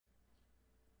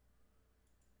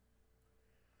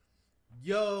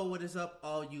Yo, what is up,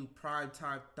 all you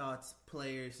Primetime Thoughts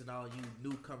players and all you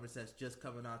newcomers that's just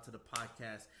coming on to the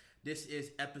podcast? This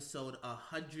is episode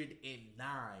 109.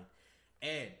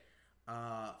 And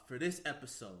for this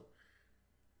episode,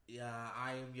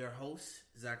 I am your host,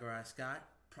 Zachariah Scott,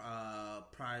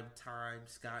 Primetime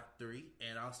Scott 3.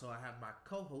 And also, I have my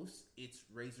co host, it's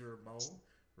Razor Ramon.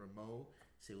 Ramon,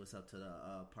 say what's up to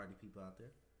the party people out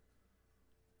there.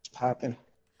 Popping.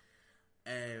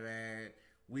 Hey, man.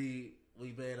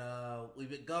 We've been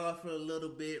gone for a little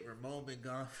bit. Ramon been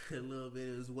gone for a little bit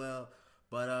as well,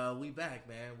 but we back,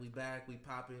 man. We back. We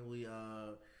popping. We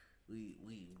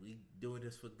doing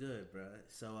this for good, bro.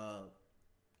 So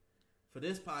for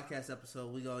this podcast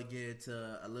episode, we gonna get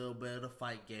into a little bit of the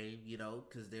fight game,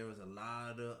 because there was a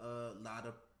lot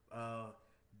of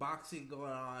boxing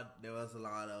going on. There was a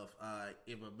lot of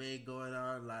MMA going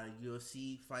on, a lot of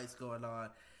UFC fights going on.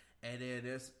 And then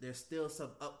there's still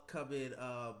some upcoming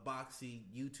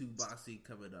YouTube boxing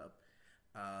coming up.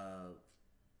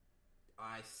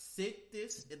 I sent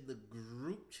this in the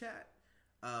group chat.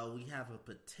 We have a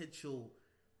potential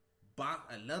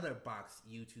another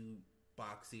YouTube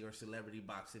boxing or celebrity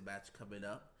boxing match coming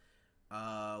up.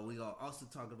 We gonna also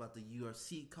talk about the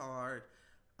UFC card.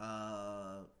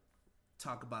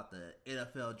 Talk about the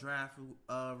NFL draft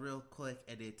real quick,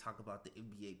 and then talk about the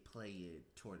NBA play-in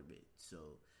tournament.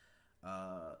 So.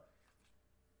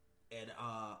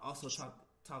 Also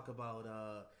talk about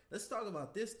let's talk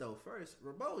about this though first.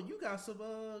 Ramon, you got some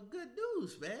good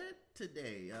news, man,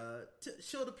 today.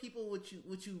 Show the people what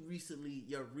you recently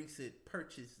your recent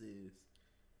purchases.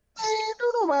 Man,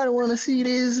 don't nobody want to see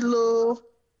this little.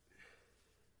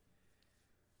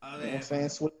 Oh, You know what I'm man, saying?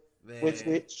 Switch. man. You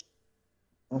know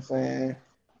what I'm saying?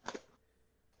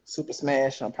 Super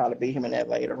Smash, I'll probably beat him in that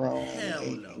later on. Hell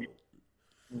You no. know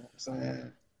what I'm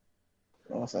saying?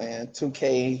 You know what I'm saying?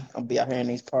 2K, I'll be out here in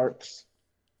these parks.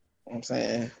 You know what I'm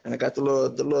saying? And I got the little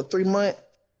 3-month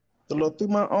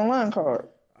online card.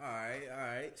 All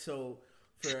right. So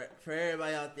for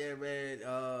everybody out there, man,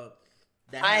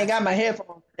 that I ain't has got my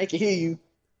headphones. They can hear you.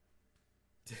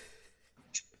 You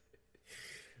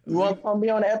we want to come be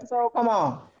on the episode? Come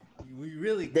on. we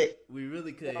really They, we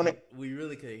really on couldn't it. we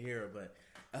really couldn't hear her, but.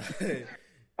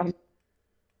 I'm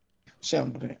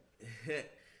shambling.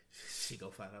 She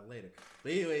gonna find out later.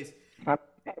 But anyways, I'm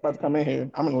about to come in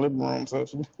here. I'm in the living room, so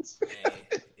you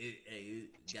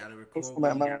gotta it's record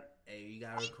about my. you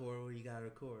gotta record when you gotta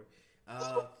record.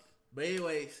 But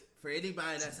anyways, for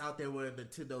anybody that's out there with a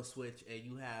Nintendo Switch and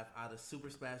you have either Super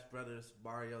Smash Brothers,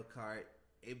 Mario Kart,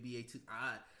 NBA 2,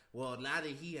 well, now that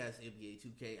he has NBA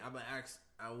 2K, I'm gonna ask.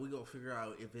 We gonna figure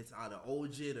out if it's either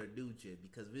old gen or new gen.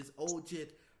 Because if it's old gen,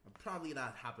 I'm probably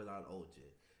not hopping on old gen.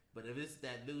 But if it's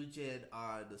that new gen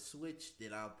on the Switch,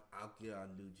 then I'll get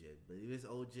on new gen. But if it's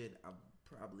old gen, I'm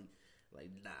probably like,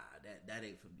 nah, that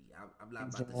ain't for me. I'm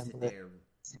not about to sit there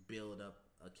and build up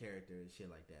a character and shit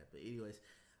like that. But anyways,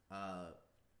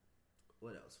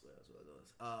 what else?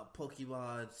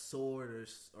 Pokemon Sword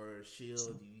or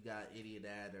Shield? You got any of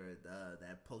that or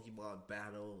that Pokemon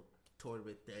Battle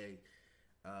tournament thing?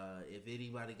 If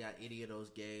anybody got any of those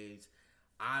games.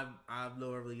 I'm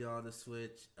normally on the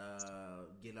Switch,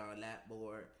 getting on that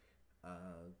more.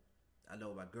 I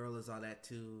know my girl is on that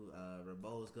too.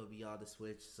 Ramon's gonna be on the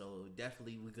Switch, so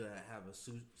definitely we're gonna have a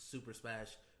Super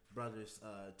Smash Brothers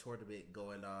tournament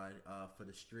going on for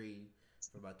the stream,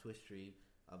 for my Twitch stream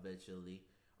eventually.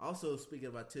 Also, speaking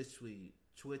of my Twitch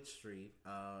stream,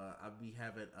 I'll be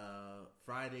having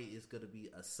Friday is gonna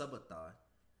be a subathon,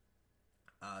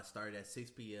 starting at 6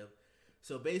 p.m.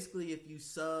 So basically, if you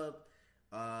sub.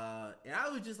 And I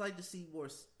would just like to see more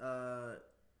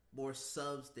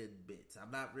subs than bits. I'm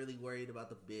not really worried about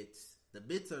the bits. The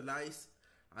bits are nice.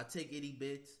 I'll take any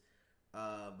bits.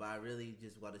 But I really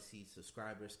just want to see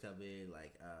subscribers come in,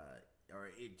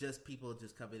 just people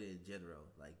just coming in general.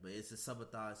 But it's a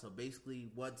subathon, so basically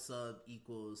one sub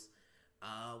equals,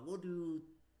 we'll do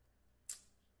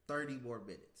 30 more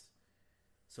minutes.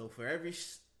 So for every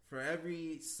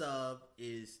sub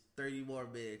is 30 more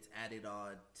minutes added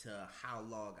on to how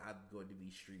long I'm going to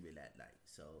be streaming that night.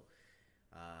 So,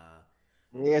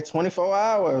 Yeah, 24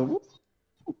 hours.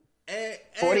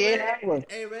 48 hours.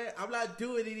 hey man, I'm not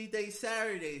doing anything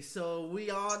Saturday. So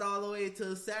we all the way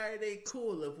to Saturday,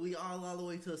 cool. If we all the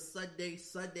way to Sunday,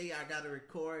 I gotta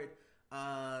record.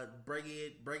 Bring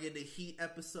in the Heat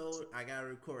episode. I gotta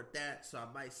record that, so I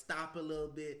might stop a little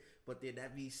bit. But then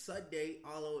that means Sunday,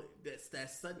 all the way. That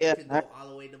Sunday can go all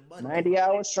the way to Monday.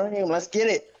 90-hour stream. Let's get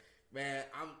it, man.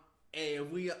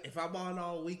 If I'm on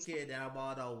all weekend, then I'm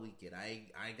on all weekend. I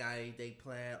ain't got anything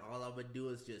planned. All I'm gonna do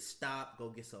is just stop, go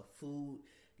get some food,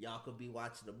 Y'all could be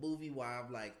watching a movie while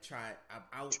I'm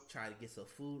out trying to get some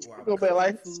food or I'm Go back cooking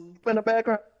like food. in the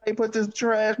background. They put this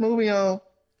trash movie on.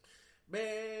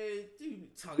 Man,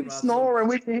 dude, talking You about some snoring.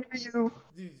 We can hear you.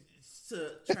 dude, it's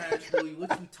a trash movie.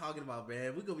 What you talking about,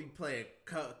 man? We're gonna be playing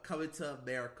Coming to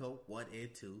America 1 and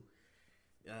 2.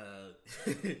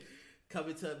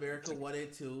 Coming to America 1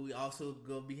 and 2. We also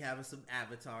gonna be having some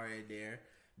Avatar in there.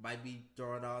 Might be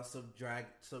throwing on some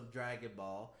Dragon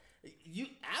Ball. You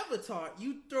Avatar,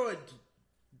 you throwing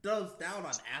thumbs down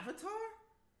on Avatar?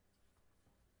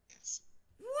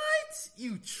 What?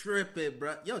 You tripping,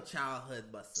 bro? Your childhood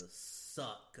must have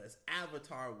sucked because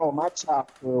Avatar Oh, was my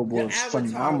childhood your was Avatar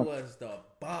phenomenal. was the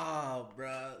bomb,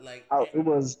 bro. Like It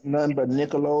was nothing but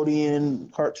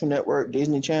Nickelodeon, Cartoon Network,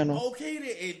 Disney Channel. okay, then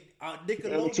in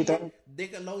Early Nickelodeon, 2000.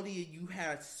 you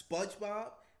had SpongeBob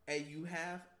and you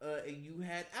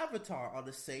had Avatar on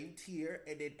the same tier,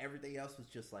 and then everything else was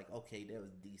just like okay, that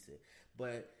was decent.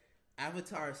 But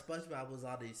Avatar and SpongeBob was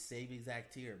on the same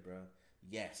exact tier, bro.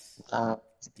 Yes, Uh,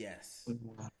 yes,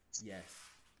 yes.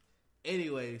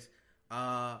 Anyways,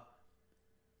 uh,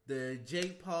 the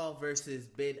Jake Paul versus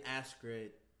Ben Askren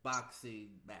boxing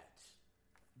match.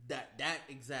 That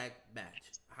exact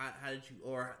match. How did you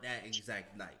or that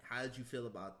exact night? How did you feel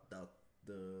about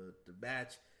the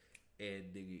match and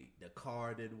the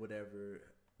card and whatever?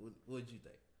 What did you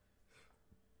think?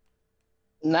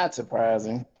 Not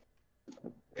surprising.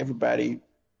 Everybody,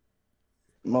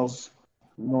 most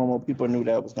normal people knew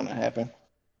that was going to happen.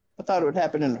 I thought it would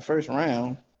happen in the first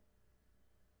round,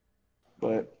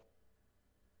 but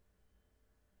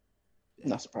Yeah,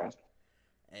 not surprising.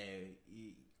 and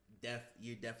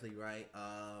you're definitely right.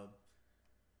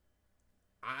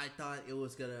 I thought it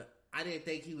was gonna. I didn't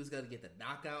think he was gonna get the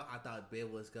knockout. I thought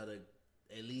Ben was gonna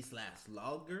at least last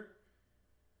longer.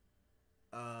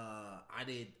 I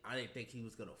didn't think he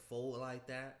was gonna fold like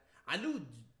that. I knew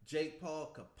Jake Paul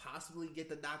could possibly get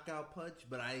the knockout punch,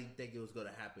 but I didn't think it was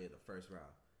gonna happen in the first round.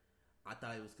 I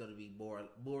thought it was gonna be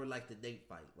more like the Nate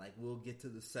fight. Like we'll get to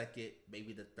the second,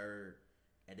 maybe the third,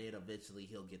 and then eventually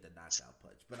he'll get the knockout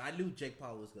punch. But I knew Jake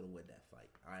Paul was gonna win that fight.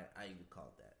 I even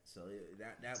called that, so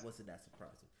that wasn't that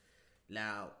surprising.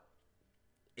 Now,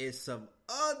 it's some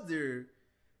other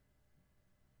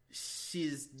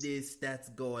shizness that's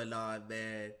going on,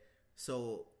 man.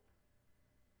 So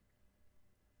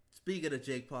speaking of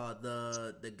Jake Paul,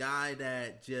 the guy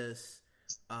that just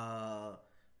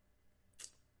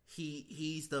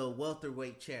he's the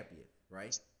welterweight champion,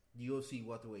 right? UFC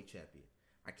welterweight champion.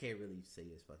 I can't really say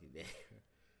his fucking name.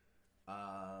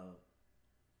 uh,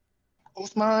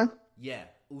 Usman? yeah,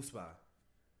 Usman.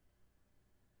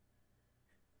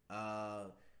 Uh,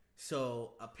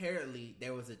 so apparently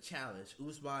there was a challenge.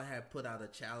 Usman had put out a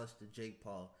challenge to Jake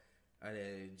Paul, and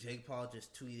then Jake Paul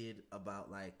just tweeted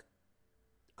about like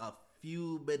a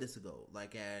few minutes ago,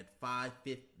 like at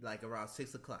 5:50, like around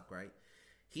 6 o'clock, right?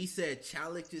 He said,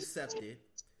 "Challenge accepted.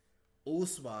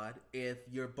 Usman, if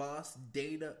your boss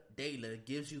Dana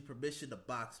gives you permission to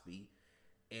box me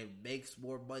and makes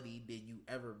more money than you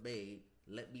ever made,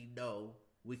 let me know.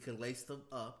 We can lace them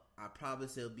up. I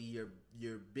promise it'll be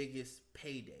your biggest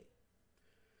payday."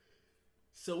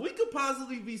 So we could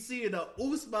possibly be seeing a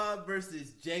Usman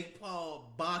versus Jake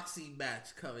Paul boxing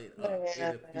match coming up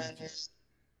in the future.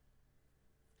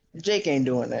 Jake ain't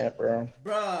doing that, bro.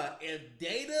 Bruh, if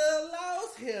Dana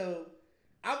allows him,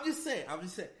 I'm just saying.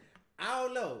 I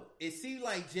don't know. It seems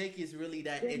like Jake is really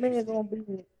that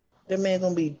interested. That man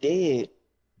gonna be dead.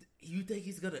 You think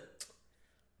he's gonna?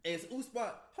 Is Usman?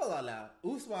 Hold on now.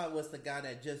 Usman was the guy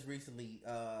that just recently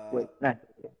Wait, not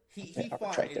he I'll fought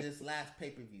retract in that. his last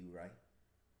pay per view, right?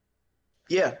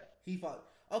 Yeah. He fought.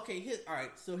 Okay, all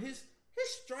right. So his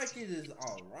striking is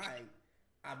all right.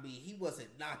 I mean, he wasn't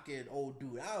knocking old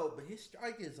dude out, but his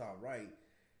striking is all right.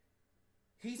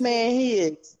 He's more, Man, he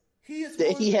is. he is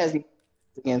That more. he has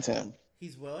against him.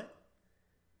 He's what?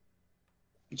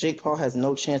 Jake Paul has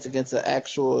no chance against an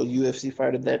actual UFC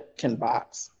fighter that can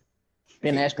box.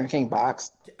 Ben Can, Askren can't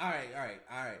box. all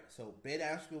right. So Ben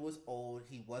Askren was old.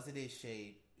 He wasn't in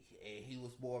shape. He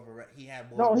was more of a. He had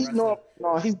more No, of a he's wrestling.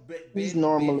 no, no, he's Ben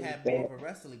normally had more bad. of a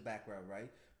wrestling background, right?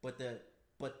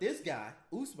 But this guy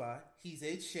Usman, he's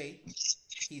in shape.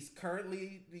 He's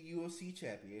currently the UFC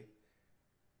champion.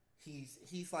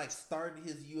 He's like starting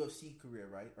his UFC career,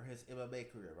 right, or his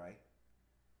MMA career, right?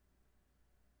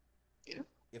 Yeah.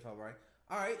 If I'm right.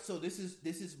 All right. So this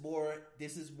is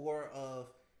more of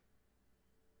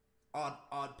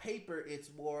on paper, it's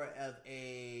more of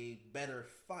a better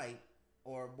fight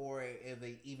or more of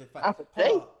a even fight. Not for Hold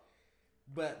Jake. on,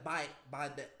 but by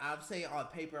the I'm saying on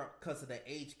paper because of the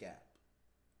age gap.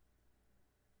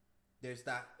 There's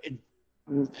not.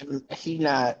 He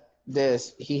not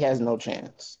this. He has no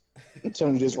chance. I'm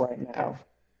telling you this right now.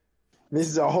 This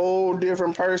is a whole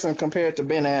different person compared to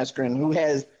Ben Askren, who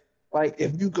has like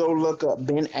if you go look up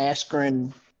Ben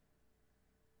Askren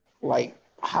like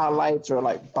highlights or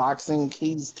like boxing,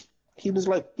 he's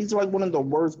like one of the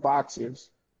worst boxers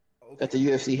that the Okay,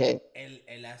 UFC had,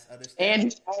 and that's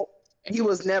and understandable. he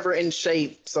was never in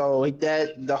shape. So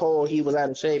that the whole he was out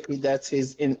of shape. That's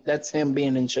him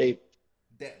being in shape.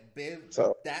 That Ben,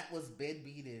 So that was Ben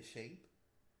being in shape,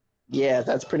 yeah,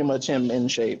 that's pretty much him in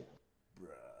shape.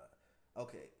 bruh.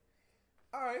 Okay,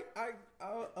 all right,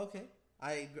 okay,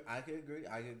 I can agree,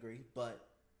 I can agree. But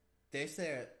they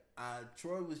said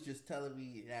Troy was just telling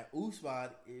me that Usman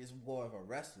is more of a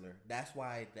wrestler. That's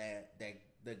why that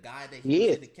the guy that he He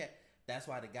was in is. the that's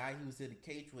why the guy he was in the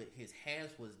cage with his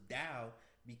hands was down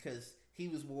because he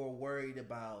was more worried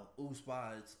about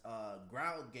Usman's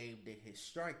ground game than his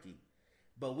striking.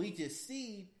 But we just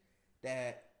see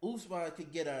that Usman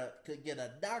could get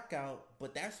a knockout,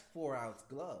 but that's 4 ounce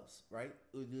gloves, right?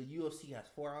 The UFC has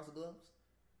 4 ounce gloves,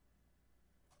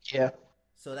 Yeah,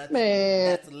 so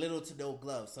man. that's little to no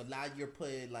gloves. So now you're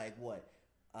putting like what,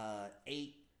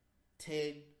 8,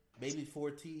 10, maybe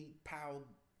 14 pound.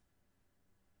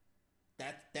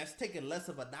 That's taking less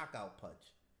of a knockout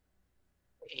punch.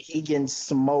 He getting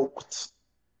smoked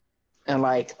in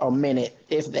like a minute,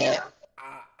 if that.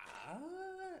 I,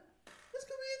 this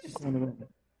could be interesting.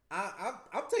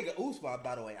 I'm taking Usman,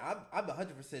 by the way. I'm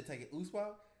 100% taking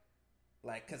Usman.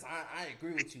 Like, cause I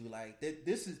agree with you. Like,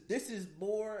 this is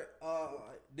more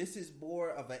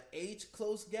of an age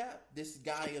close gap. This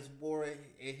guy is more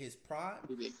in his prime.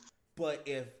 But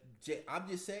if I'm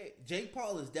just saying, Jake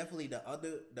Paul is definitely the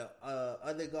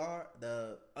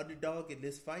underdog in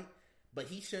this fight. But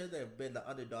he should have been the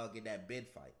underdog in that Ben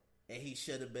fight, and he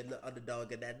should have been the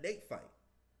underdog in that Nate fight.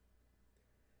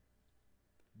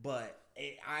 But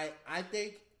I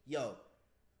think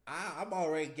I'm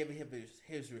already giving him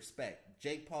his respect.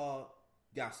 Jake Paul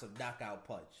got some knockout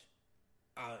punch.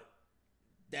 Uh,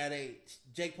 that ain't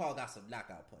Jake Paul got some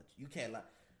knockout punch. You can't lie,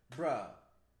 bruh.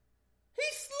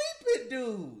 He's sleeping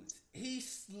dudes.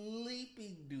 He's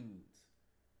sleeping dudes.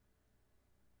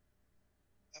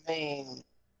 I mean,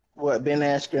 what Ben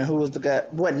Askren? Who was the guy?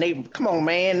 What Nate? Come on,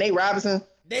 man, Nate Robinson.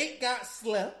 Nate got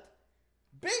slept.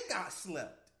 Ben got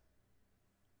slept.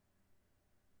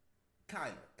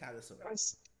 Kinda sort of.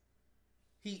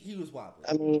 He was wobbly.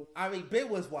 I mean, I mean, Ben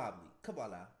was wobbly. Come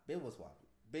on now, Ben was wobbly.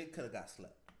 Ben could have got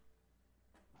slept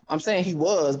I'm saying he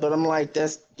was, but I'm like,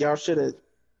 that's y'all should have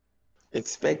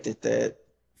expected that,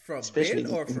 from Ben especially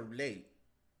or from Nate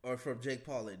or from Jake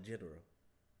Paul in general.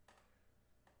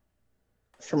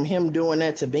 from him doing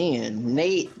that to Ben.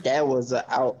 Nate, that was a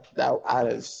out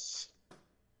of.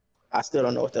 I still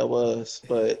don't know what that was,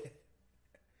 but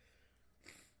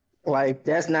like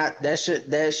that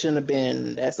shouldn't have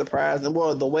been that surprising.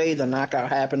 Well, the way the knockout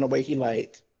happened, the way he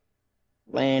like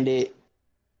landed,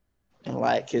 and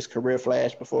like his career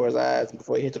flashed before his eyes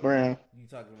before he hit the ground. You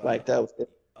talking Like about that was it.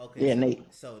 okay? Yeah, Nate.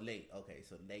 Nate. Okay,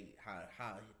 so Nate,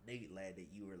 how Nate landed?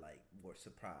 You were like more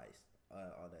surprised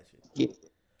on that shit. Yeah.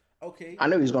 Okay, I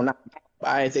knew he was gonna knock him out, but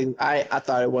I didn't think I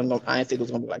thought it wasn't gonna I didn't think it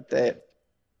was gonna be like that.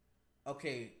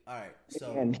 okay, all right.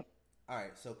 And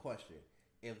So question: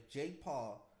 if Jake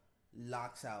Paul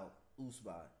locks out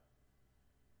Usman,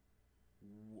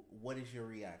 what is your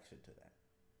reaction to that?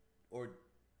 Or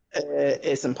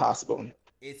it's impossible.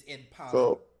 it's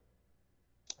impossible. So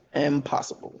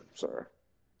impossible, sir.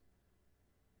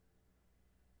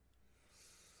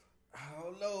 I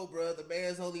don't know, bro. The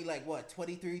man's only like what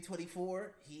 23,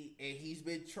 24. He's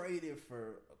been training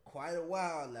for quite a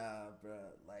while now, bro.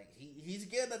 Like he's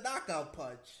getting a knockout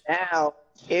punch. Now,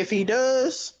 if he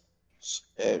does,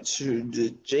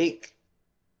 should Jake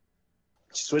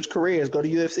switch careers, go to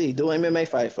UFC, do an MMA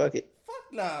fight? Fuck it.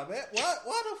 Fuck nah, man.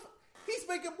 Why he's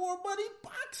making more money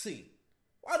boxing?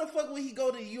 Why the fuck would he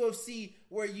go to UFC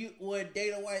where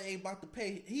Dana White ain't about to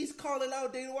pay? He's calling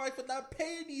out Dana White for not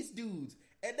paying these dudes,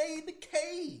 and they in the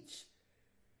cage.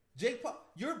 Jake Paul,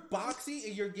 you're boxing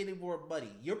and you're getting more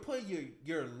money. You're putting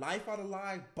your life on the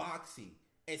line boxing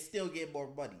and still get more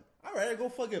money. I'd rather go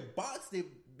fucking box than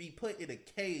be put in a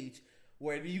cage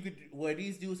where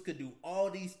these dudes could do all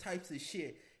these types of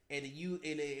shit, and you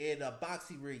in a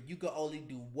boxing ring you can only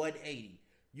do 180.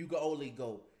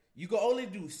 You can only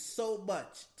do so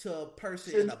much to a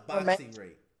person in a boxing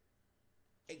ring.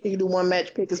 He can do one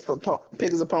match, pick his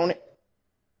opponent.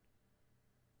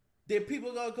 Then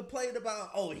people gonna complain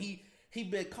about he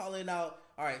been calling out.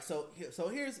 All right, so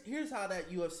here's how that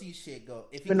UFC shit go.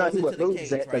 If he goes into the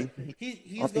cage, right,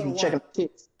 he's gonna want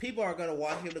people are gonna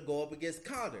want him to go up against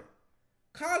Conor.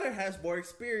 Conor has more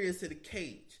experience in the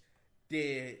cage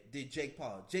than Jake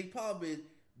Paul. Jake Paul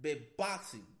been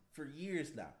boxing for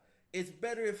years now. It's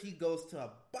better if he goes to a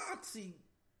boxing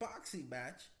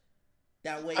match.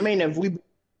 That way, I mean, if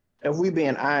we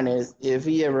being honest, if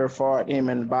he ever fought him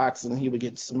in boxing, he would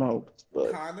get smoked.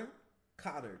 But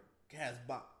Conor has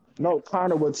box. no,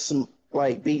 Conor would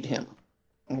like beat him,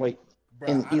 like Bro,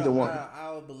 in either one. I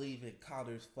don't believe in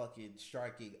Conor's fucking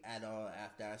striking at all.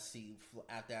 After I see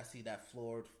that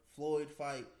Floyd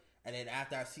fight, and then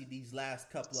after I see these last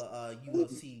couple of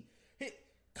UFC hit,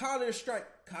 Conor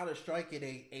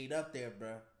striking ain't up there,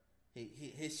 bro.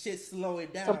 His shit slowing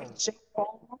down.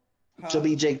 To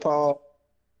beat Jake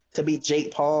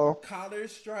Paul.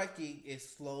 Conor's striking is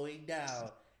slowing down,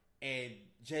 and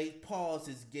Jake Paul's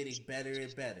is getting better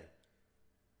and better.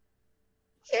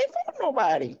 Can't fight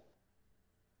nobody.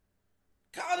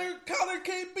 Conor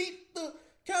can't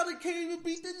even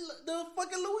beat the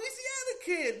fucking Louisiana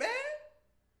kid, man.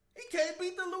 He can't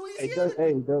beat the Louisiana.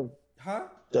 Hey, huh?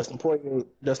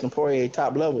 Dustin Poirier,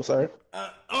 top level, sir. All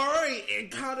right,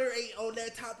 and Conor ain't on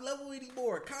that top level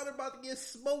anymore. Conor about to get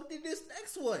smoked in this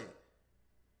next one.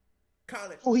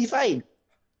 Conor, who he fighting?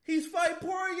 He's fighting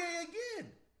Poirier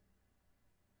again.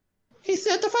 He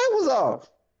said the fight was off.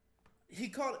 He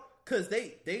called it because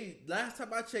they last time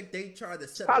I checked, they tried to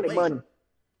set probably money.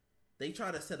 They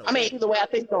tried to set a I mean, either way, I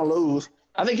think he's gonna lose.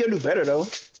 I think he'll do better though.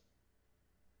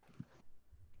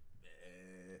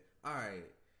 All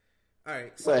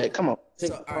right. So, come on.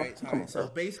 All right. So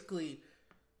basically,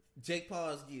 Jake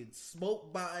Paul is getting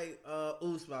smoked by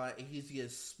Usman, and he's getting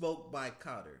smoked by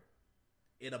Conor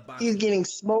in a box. He's getting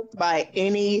smoked by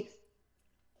any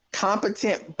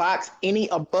competent any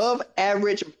above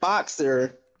average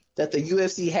boxer that the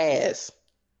UFC has.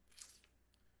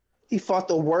 He fought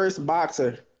the worst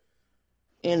boxer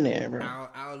in there, bro.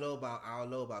 I don't know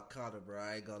about Conor, bro.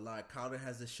 I ain't gonna lie. Conor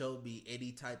hasn't shown me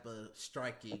any type of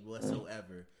striking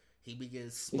whatsoever. He been getting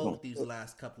smoked these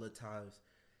last couple of times.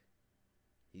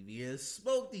 So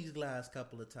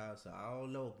I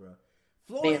don't know, bro.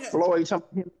 Floyd,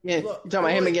 talking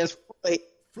about him against Floyd.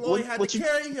 Floyd had to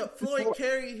carry him. Floyd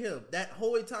carried him. That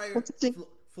whole entire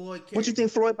Floyd carried. What you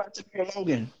think Floyd about to carry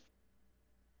Logan?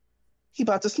 He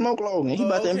about to smoke Logan. He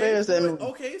about to embarrass that man.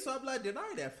 Okay, so I'm not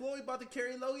denying that. Floyd about to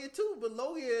carry Logan too, but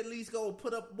Logan at least gonna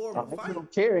put up more of a fight.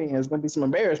 Carrying him. It's gonna be some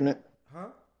embarrassment. Huh?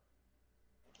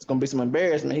 It's gonna be some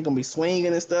embarrassment. He gonna be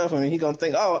swinging and stuff, and he gonna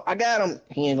think, "Oh, I got him."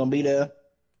 He ain't gonna be there.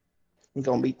 He's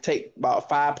gonna take about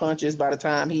 5 punches by the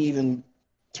time he even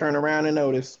turn around and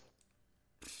notice.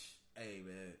 Hey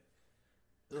man.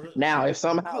 Now, if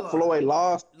somehow Floyd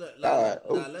lost, now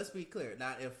let's be clear.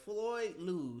 Now, if Floyd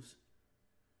lose,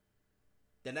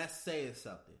 then that's saying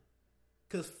something.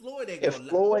 Because Floyd ain't gonna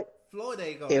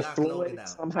knock Logan out.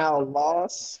 Somehow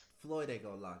lost, Floyd ain't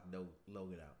gonna knock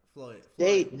Logan out. Floyd.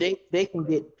 They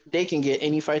can get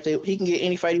any fight. He can get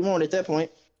any fight he wants at that point.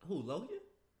 Who, Logan?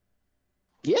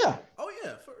 Yeah. Oh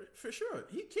yeah, for sure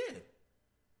he can.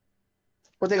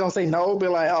 What they gonna say? No, be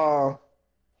like,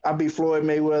 I beat Floyd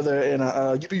Mayweather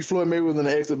and you beat Floyd Mayweather in an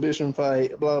exhibition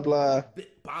fight. Blah blah.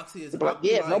 Boxing is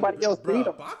nobody else beat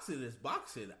him. Boxing is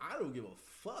boxing. I don't give a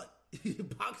fuck.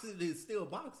 Boxing is still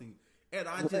boxing, and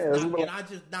I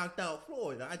just knocked out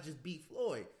Floyd. I just beat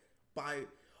Floyd by.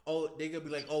 Oh, they're gonna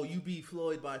be like, oh, you beat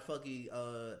Floyd by fucking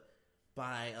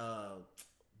by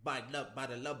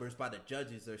the numbers, by the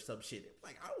judges or some shit.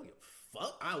 Like, I don't give a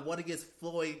fuck. I won against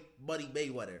Floyd Money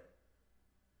Mayweather.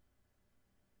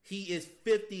 He is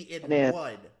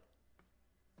 50-1.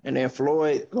 And then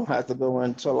Floyd gonna have to go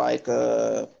into like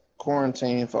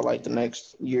quarantine for like the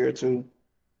next year or two.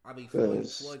 I mean,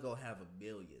 Floyd gonna have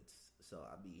millions, so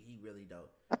I mean, he really don't.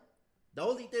 The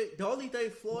only thing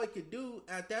Floyd can do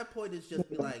at that point is just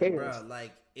be like, bro,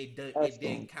 like it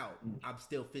didn't count. I'm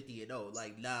still 50-0.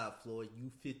 Like, nah, Floyd, you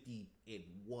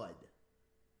 50-1.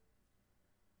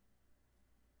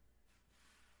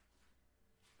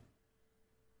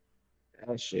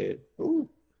 That shit. Ooh.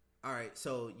 All right,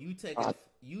 so you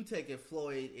taking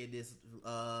Floyd in this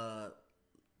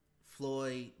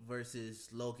Floyd versus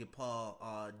Logan Paul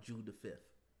on June the 5th.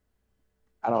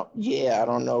 I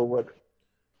don't know what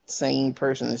sane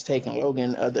person is taking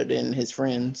Logan other than his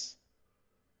friends.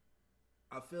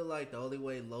 I feel like the only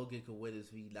way Logan can win is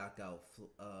if he knock out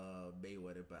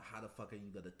Mayweather, but how the fuck are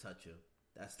you gonna touch him?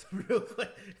 That's the real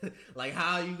question. Like,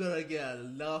 how are you gonna get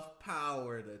enough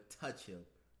power to touch him?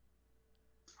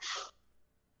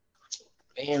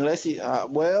 And let's see.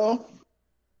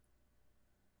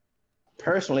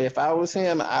 Personally, if I was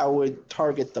him, I would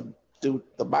target the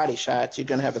body shots. You're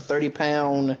gonna have a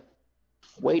 30-pound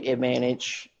weight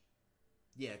advantage.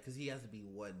 Yeah, because he has to be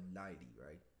 190,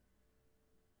 right?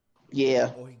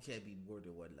 Yeah, or he can't be more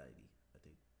than 190. I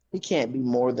think he can't be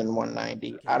more than he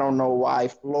 190. I can't be don't know more. why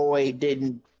Floyd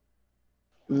didn't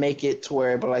make it to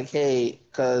where, but like, hey,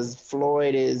 because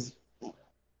Floyd is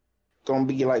gonna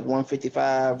be like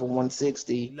 155 or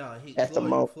 160 No, he at the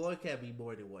most. Floyd can't be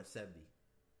more than 170.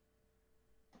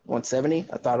 170?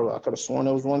 I could have sworn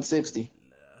it was 160.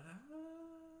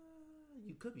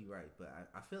 You could be right, but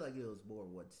I feel like it was more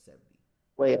 170.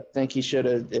 Wait, I think he should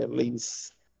have at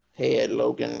least had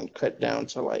Logan cut down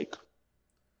to like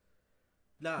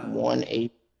Nah,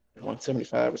 180,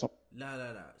 175 or something. nah.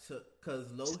 So,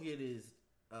 cause Logan is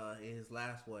in his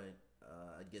last one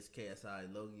against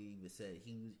KSI, Logan even said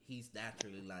he's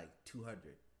naturally like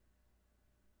 200.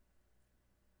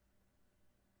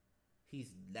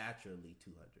 He's naturally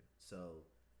 200. So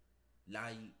now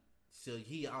so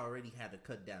he already had to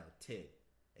cut down 10,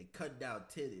 and cut down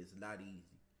 10 is not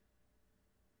easy.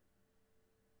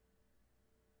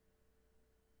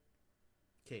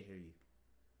 Can't hear you.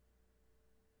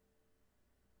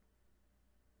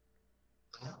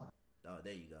 Oh,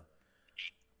 there you go.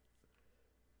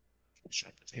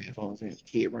 Headphones and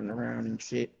kid running around and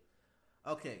shit.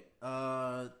 Okay,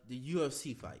 the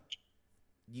UFC fight.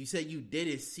 You said you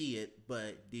didn't see it,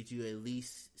 but did you at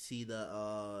least see the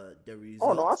Oh no, I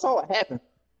results? saw what happened.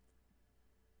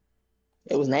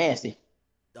 It was nasty.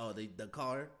 Oh, the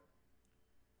car.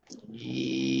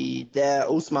 That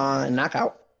Usman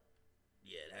knockout.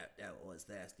 Yeah, that was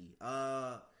nasty.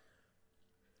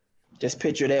 Just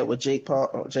picture that with Jake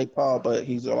Paul, but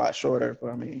he's a lot shorter.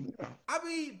 But I mean, I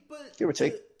mean, but give or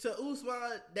take. to Usman,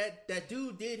 that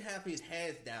dude did have his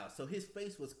hands down, so his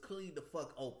face was clean the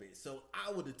fuck open. So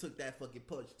I would have took that fucking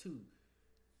punch too.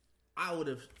 I would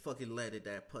have fucking landed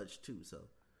that punch too. So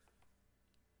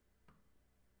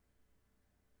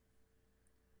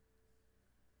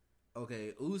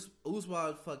okay,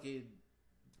 Usman fucking.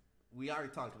 We already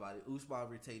talked about it. Usman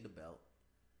retained the belt,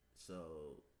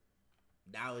 so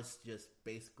now it's just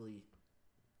basically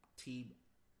team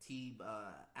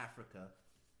Africa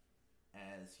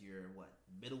as your what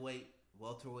middleweight,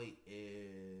 welterweight,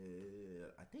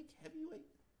 I think heavyweight.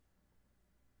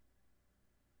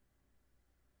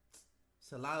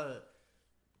 It's a lot of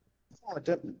Something like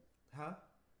that. huh?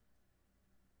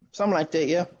 Something like that,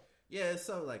 yeah. Yeah, it's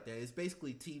something like that. It's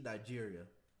basically Team Nigeria.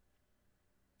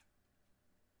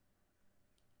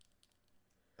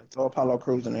 Throw Apollo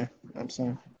Crews in there. You know what I'm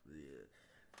saying. Yeah.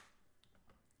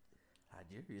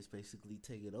 Nigeria is basically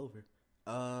taking over.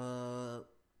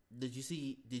 Did you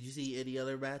see any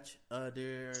other match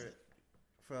there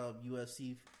from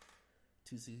UFC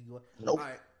 261? All Nope.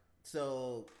 right.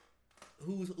 So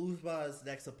who's Usman's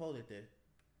next opponent then?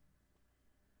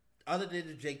 Other than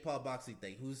the Jake Paul boxing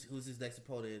thing, who's his next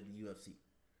opponent in the UFC?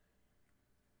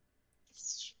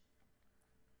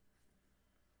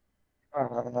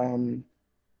 Um,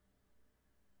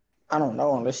 I don't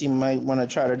know unless he might want to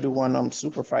try to do one of them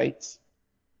super fights.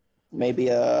 Maybe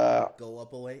Go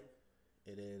up a weight,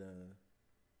 and then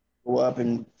go up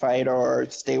and fight or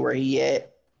stay where he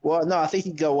at. Well, no, I think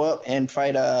he'd go up and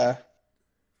fight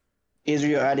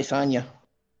Israel Adesanya.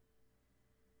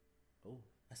 oh,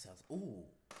 that sounds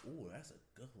that's a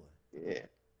good one. Yeah.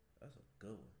 That's a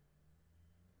good one.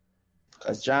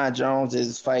 Because John Jones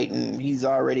is fighting. He's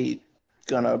already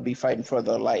gonna be fighting for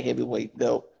the light heavyweight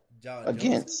belt John Jones is?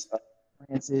 against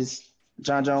Francis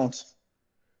John Jones.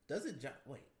 Doesn't John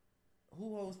wait?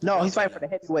 Who holds the No, belt he's right fighting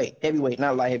for now? the heavyweight,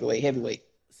 not light heavyweight, heavyweight.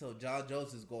 So John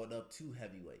Jones is going up to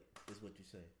heavyweight, is what you're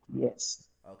saying? Yes,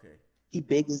 Okay. he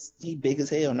big as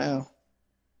hell now.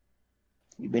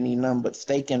 He been eating nothing but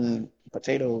steak and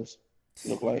potatoes.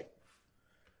 Look like,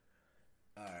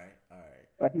 All right, all right.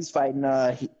 but he's fighting.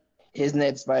 His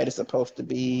next fight is supposed to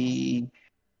be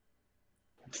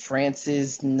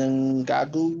Francis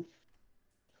Ngannou,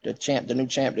 the new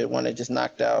champ, the one that just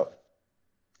knocked out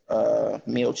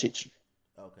Miocic.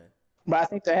 Okay. But I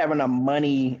think they're having a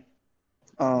money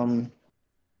um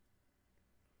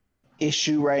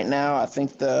issue right now. I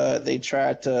think they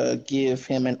tried to give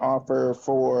him an offer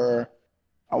for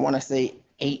I want to say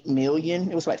 8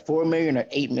 million. It was like 4 million or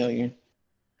 8 million,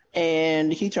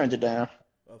 and he turned it down.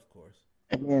 Of course.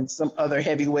 And then some other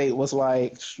heavyweight was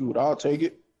like, "Shoot, I'll take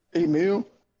it. 8 mil.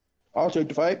 I'll take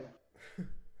the fight."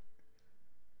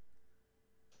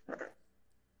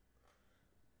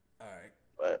 All right.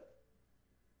 But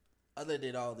Other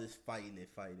than all this fighting,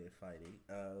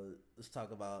 let's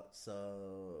talk about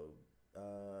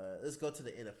let's go to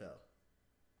the NFL.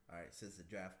 All right, since the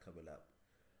draft coming up.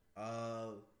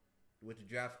 With the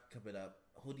draft coming up,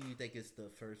 who do you think is the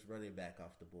first running back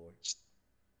off the board?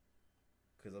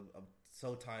 Because I'm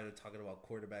so tired of talking about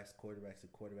quarterbacks.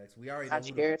 We already know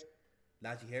Najee who Harris,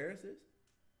 Najee Harris is.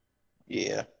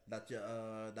 Yeah, Not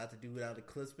the dude out of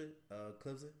Clemson.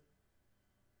 Clemson.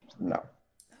 no,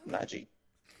 not G.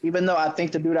 Even though I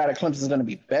think the dude out of Clemson is going to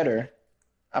be better,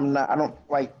 I'm not. I don't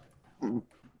like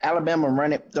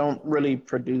Alabama don't really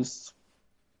produce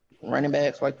running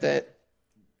backs like that.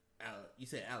 You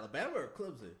say Alabama or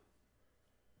Clemson?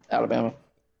 Alabama.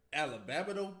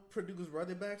 Alabama don't produce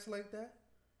running backs like that.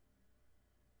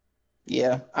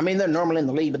 Yeah, I mean they're normally in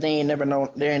the league, but they ain't never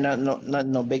know. They ain't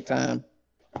nothing no big time.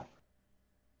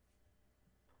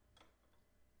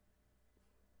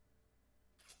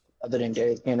 Other than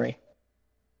Derrick Henry.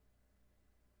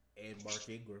 And Mark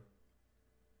Ingram.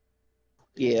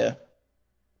 Yeah.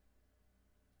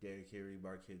 Derrick Henry,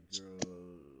 Mark Ingram.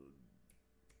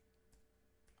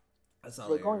 That's all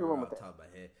Yeah, I go in your remember room off with the that, top of my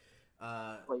head.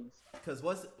 please. Because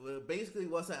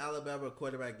once an Alabama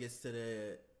quarterback gets to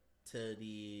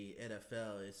the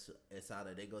NFL, it's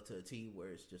either they go to a team where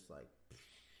it's just like,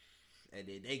 and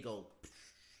then they go,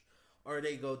 or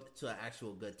they go to an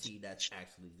actual good team that's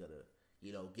actually gonna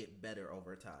get better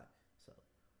over time. So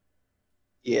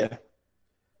Yeah.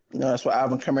 No, that's why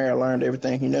Alvin Kamara learned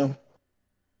everything he knew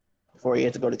before he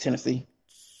had to go to Tennessee.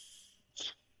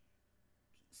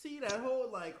 see that whole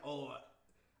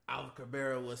Alvin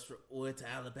Kamara went to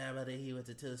Alabama, then he went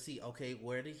to Tennessee. Okay,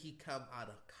 where did he come out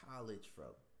of college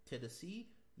from? Tennessee?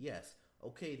 Yes.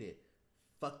 Okay then.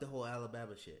 Fuck the whole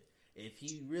Alabama shit. If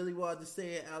he really wanted to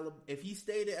stay in Alabama, if he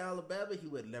stayed in Alabama, he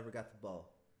would have never got the ball.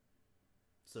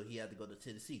 So he had to go to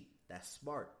Tennessee. That's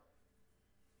smart.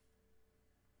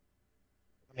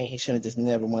 I mean, he should have just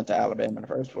never went to Alabama in the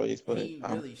first place, but He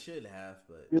really should have,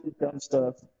 but really dumb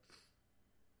stuff.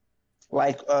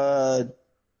 Like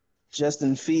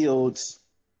Justin Fields,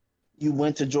 you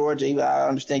went to Georgia. I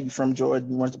understand you from Georgia.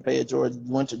 You wanted to play at Georgia.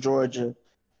 You went to Georgia,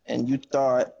 and you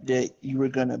thought that you were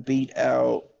gonna beat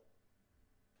out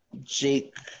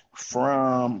Jake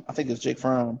Fromm. I think it's Jake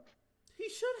Fromm. he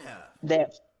should have.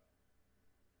 That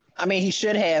I mean, he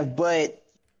should have, but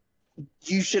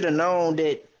you should have known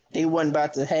that they wasn't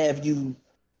about to have you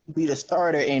be the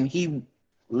starter. And he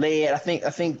led. I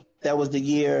think that was the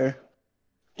year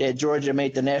that Georgia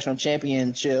made the national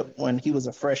championship when he was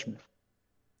a freshman.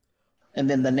 And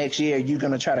then the next year, you're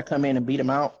gonna try to come in and beat him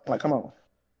out. Like, come on.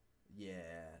 Yeah,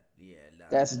 nah.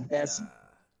 That's nah,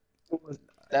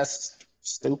 that's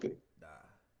stupid. nah.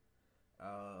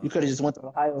 You could have just went to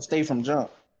Ohio State from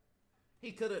jump.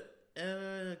 He could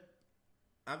have.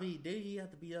 I mean, did he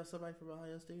have to beat out somebody from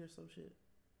Ohio State or some shit?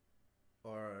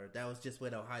 Or that was just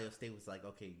when Ohio State was like,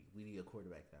 okay, we need a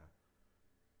quarterback now.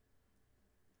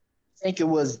 I think it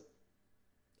was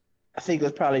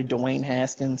probably Dwayne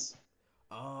Haskins.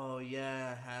 Oh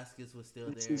yeah, Haskins was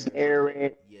still He's there.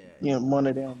 Eric, Yeah, one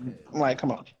of them. I'm like,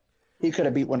 come on. He could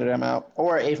have beat one of them out.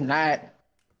 Or if not,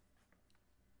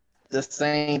 the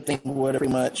same thing would have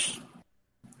pretty much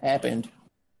happened.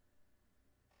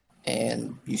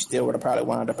 And you still would have probably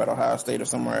wound up at Ohio State or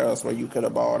somewhere else where you could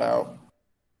have balled out.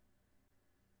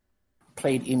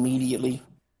 Played immediately.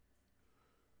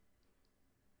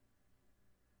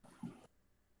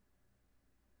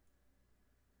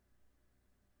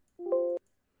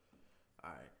 All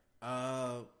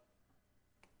right.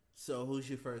 So who's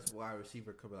your first wide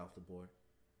receiver coming off the board?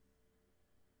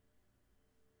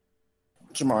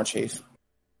 Jamar Chase.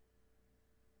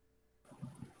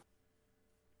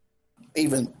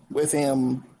 Even with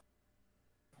him,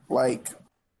 like,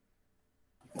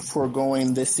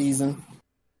 foregoing this season,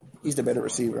 he's the better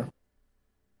receiver.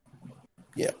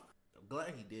 Yeah. I'm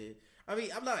glad he did. I mean,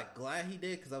 I'm not glad he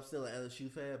did because I'm still an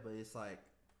LSU fan, but it's like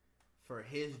for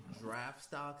his draft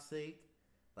stock's sake,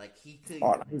 like he could.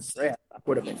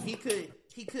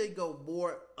 He could go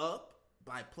more up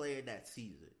by playing that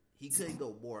season. He could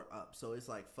go more up. So it's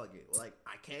like, fuck it. Like,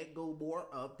 I can't go more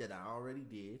up than I already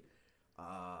did.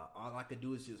 All I could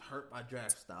do is just hurt my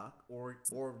draft stock or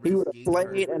he would have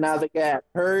played and either got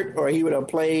hurt, or he would have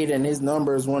played and his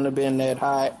numbers wouldn't have been that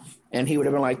high, and he would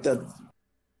have been like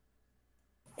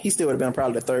he still would have been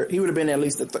probably the third. He would have been at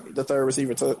least the third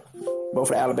receiver took. Both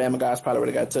of the Alabama guys probably would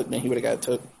have got took, then he would have got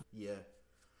took. Yeah.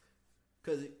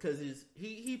 Because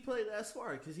he played that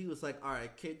smart because he was like, all right,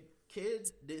 can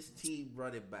this team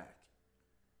run it back?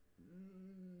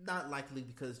 Not likely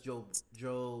because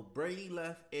Joe Brady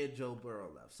left and Joe Burrow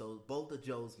left. So both of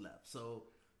Joes left. So,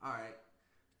 all right,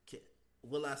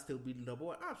 will I still be the number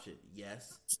one option?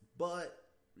 Yes. But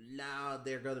now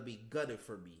they're going to be gunning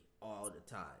for me all the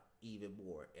time, even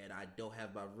more. And I don't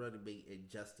have my running mate in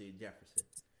Justin Jefferson.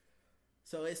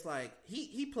 So it's like,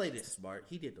 he played it smart.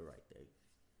 He did the right thing.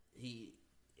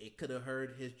 It could have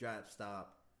hurt his draft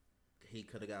stop. He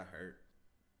could have got hurt.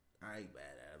 I ain't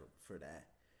mad at him for that.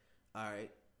 All right.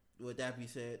 with that being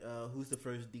said, who's the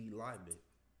first D lineman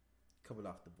coming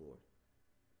off the board?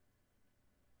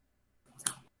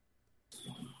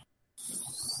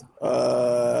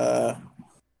 Uh,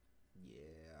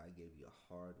 Yeah, I gave you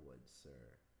a hard one, sir.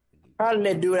 Probably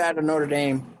that dude out of Notre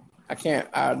Dame. I can't.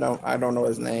 I don't know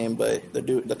his name, but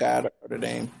the guy out of Notre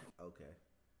Dame. Okay.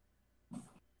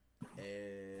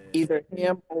 And Either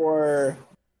him or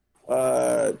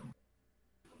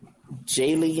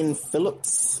Jalen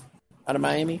Phillips out of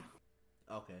Miami.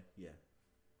 okay, yeah.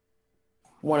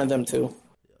 One of them two.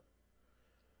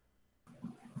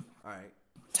 All right.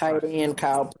 Tight end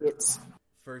Kyle Pitts.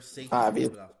 First safety Obvious.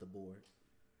 coming off the board.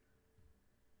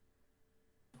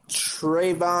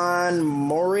 Trayvon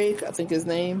Morig, I think his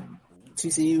name.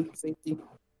 TCU safety.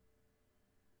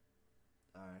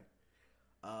 All right.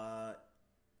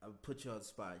 I'll put you on the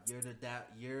spot.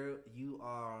 You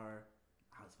are.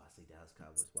 I was about to say Dallas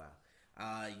Cowboys.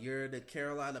 Wow. You're the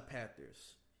Carolina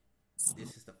Panthers.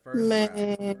 This is the first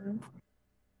round.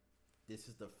 This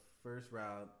is the first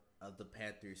round of the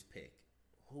Panthers pick.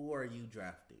 Who are you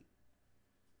drafting?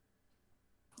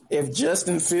 If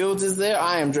Justin Fields is there,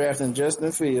 I am drafting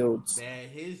Justin Fields. Man,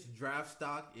 his draft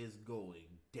stock is going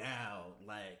down.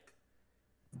 Like,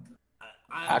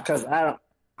 I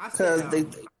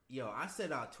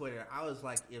said on Twitter, I was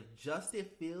like, if Justin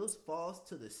Fields falls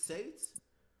to the Saints,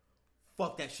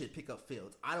 fuck that shit. Pick up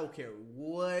Fields. I don't care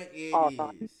what it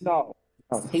is. No,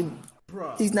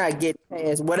 he's not getting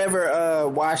past whatever.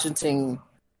 Washington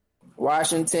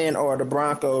or the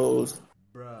Broncos.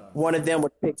 Bruh. One of them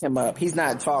would pick him up. He's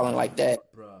not falling like that.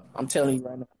 Bruh. I'm telling you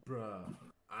right now. Bruh.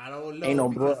 I don't know. Ain't no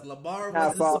because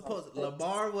bruh.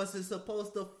 Lamar wasn't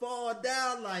supposed to fall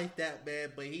down like that,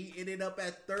 man. But he ended up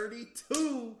at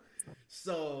 32.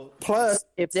 So plus,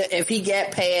 if he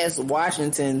got past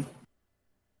Washington,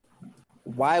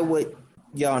 why would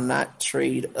y'all not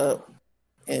trade up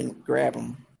and grab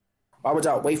him? Why would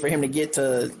y'all wait for him to get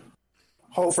to?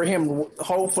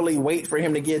 Hopefully wait for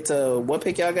him to get to what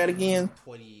pick y'all got again?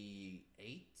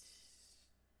 28.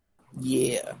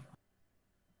 Yeah.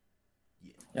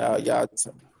 Y'all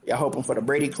hoping for the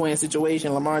Brady Quinn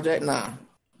situation, Lamar Jackson? Nah,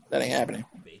 that ain't happening.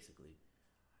 Basically,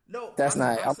 no, that's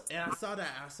not. I saw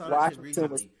that shit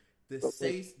recently.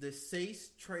 The Saints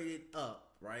traded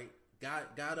up, right?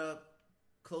 Got up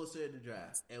closer in the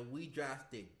draft, and we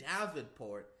drafted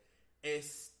Davenport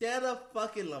instead of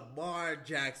fucking Lamar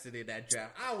Jackson in that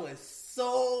draft. I was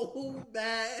so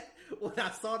mad when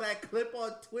I saw that clip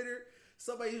on Twitter.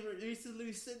 Somebody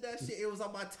recently said that shit. It was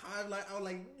on my timeline. I was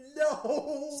like,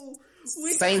 no.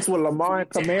 Saints with Lamar and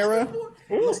Kamara.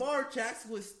 Lamar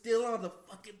Jackson was still on the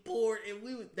fucking board.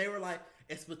 And they were like,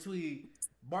 it's between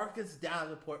Marcus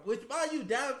Davenport. Which, mind you,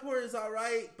 Davenport is all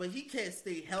right. But he can't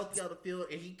stay healthy on the field.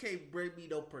 And he can't bring me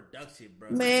no production,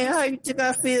 bro. Man, how you think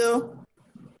I feel?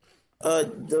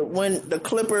 When the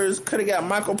Clippers could have got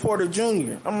Michael Porter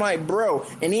Jr. I'm like, bro.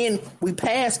 And then we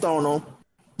passed on him.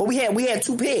 But we had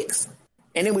 2 picks.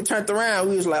 And then we turned around.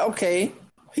 We was like, okay,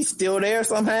 he's still there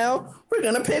somehow. We're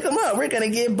going to pick him up. We're going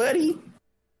to get Buddy.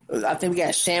 I think we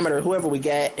got Shamet or whoever we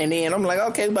got. And then I'm like,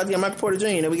 okay, we're about to get Michael Porter Jr.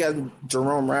 And then we got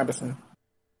Jerome Robinson.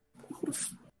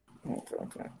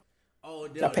 Okay. Oh,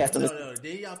 no.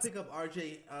 Did y'all pick up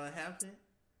RJ Hampton?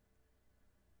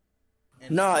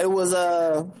 No, it was,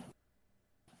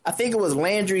 I think it was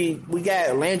Landry. We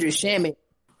got Landry Shamet.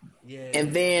 Yeah.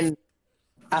 And then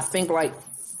I think like,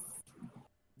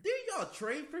 did y'all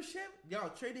trade for Shamet? Y'all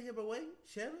traded him away,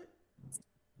 Shamet?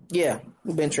 Yeah,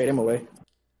 we've been trading him away.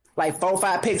 Like 4 or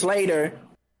 5 picks later,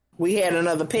 we had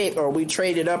another pick or we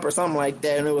traded up or something like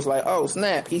that. And it was like, oh,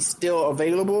 snap, he's still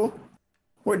available.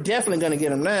 We're definitely going to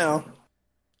get him now.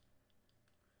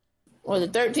 Was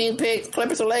it 13 picks?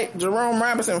 Clippers select Jerome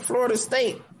Robinson, Florida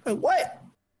State. Like, what?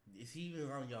 Is he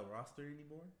even on your roster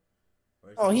anymore?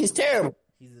 Oh, he's terrible.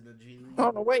 He's in the G League? I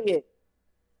don't know where yet.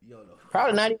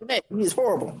 Probably not even that. He's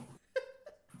horrible.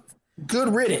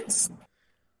 Good riddance.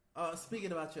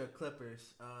 Speaking about your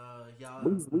Clippers, y'all.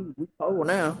 We cold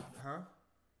now. Huh?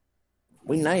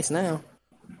 We nice now.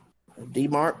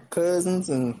 DeMarc Cousins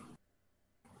and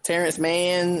Terrence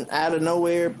Mann out of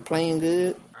nowhere playing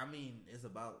good. I mean, it's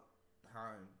about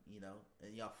time,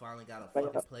 and y'all finally got a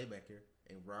fucking playmaker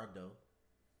in Rondo.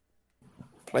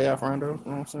 Playoff Rondo, you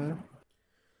know what I'm saying?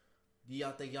 Do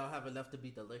y'all think y'all have enough to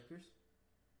beat the Lakers?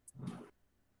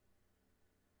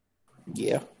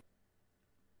 Yeah.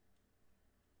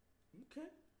 Okay.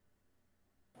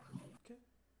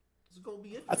 It's gonna be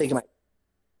it. I think it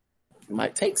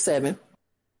might take 7,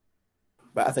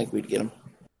 but I think we'd get them.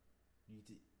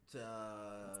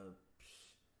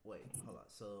 Wait, hold on.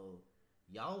 So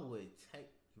y'all would take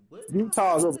what?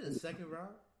 Utah's over the second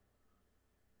round.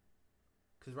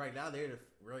 Because right now they're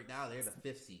the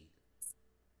fifth seed.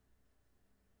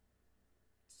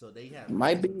 So they have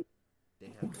Might be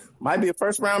a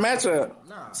first round matchup.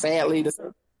 nah. Sadly, to say.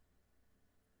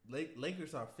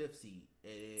 Lakers are fifth seed,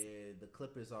 and the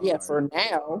Clippers are for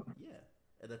now. yeah,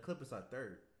 and the Clippers are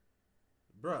third.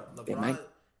 Bruh, They LeBron, might.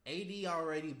 AD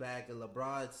already back, and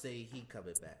LeBron say he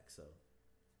coming back. So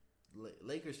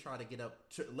Lakers trying to get up.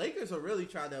 Lakers are really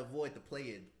trying to avoid the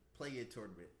play-in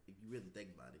tournament. If you really think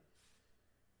about it.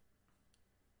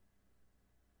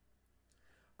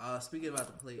 Speaking about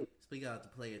the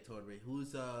play-in tournament,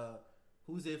 who's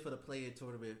in for the play-in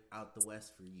tournament out the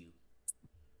West for you?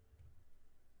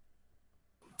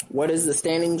 What is the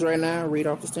standings right now? Read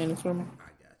off the standings for me.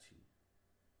 I got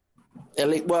you. At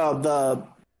least,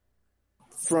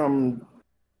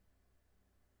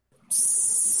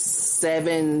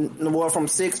 from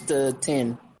 6 to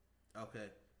 10. Okay,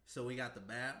 so we got the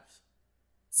Mavs,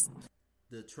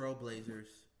 the Trailblazers,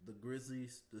 the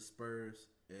Grizzlies, the Spurs,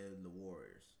 and the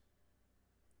Warriors.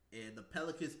 And the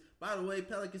Pelicans, by the way,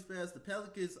 Pelicans fans, the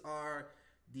Pelicans are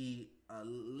the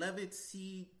 11th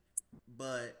seed,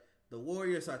 but the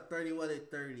Warriors are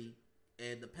 31-30,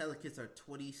 and the Pelicans are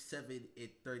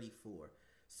 27-34.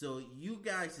 So you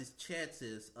guys'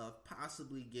 chances of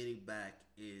possibly getting back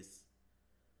is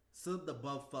something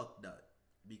above fuck none,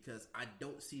 because I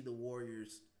don't see the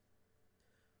Warriors.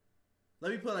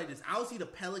 Let me put it like this. I don't see the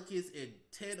Pelicans in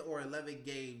 10 or 11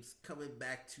 games coming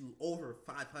back to over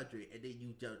 500, and then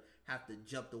you just have to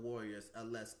jump the Warriors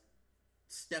unless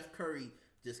Steph Curry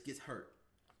just gets hurt.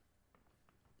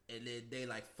 And then they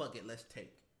like, fuck it, let's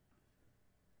take.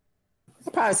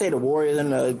 I'd probably say the Warriors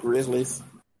and the Grizzlies.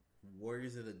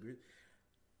 Warriors and the Grizzlies.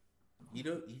 You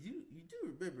do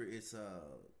remember it's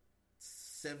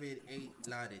 7, 8,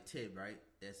 9, and 10, right?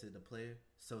 That's in the player.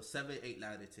 So 7, 8,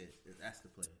 9, and 10. That's the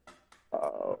player.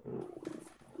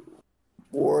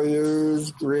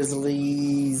 Warriors,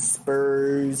 Grizzlies,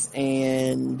 Spurs,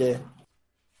 and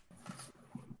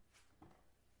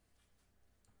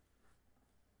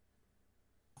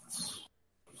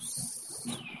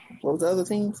what was the other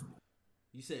teams?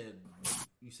 You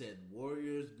said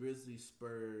Warriors, Grizzlies,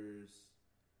 Spurs,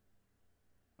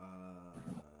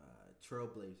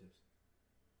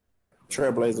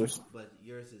 Trailblazers. But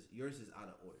yours is out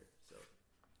of order. So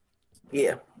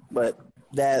Yeah, but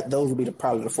those would be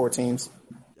probably the 4 teams.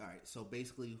 all right. So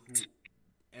basically,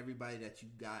 everybody that you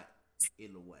got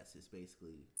in the West is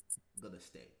basically gonna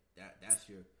stay. That's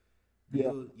your.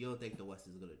 Yeah. You don't think the West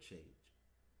is gonna change?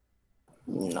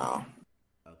 No.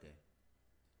 Okay.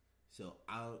 So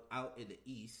out in the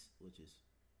East, which is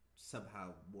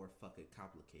somehow more fucking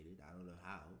complicated. I don't know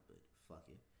how, but fuck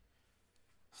it.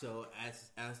 So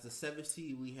as the 7th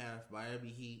seed, we have Miami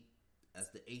Heat. As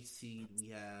the 8th seed, we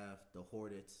have the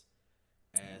Hornets.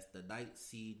 As the 9th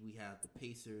seed, we have the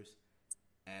Pacers.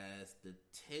 As the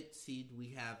 10th seed,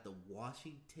 we have the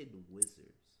Washington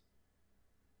Wizards.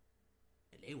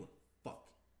 And they were fucking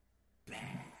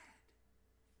bad.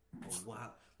 Oh,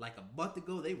 wow. Like a month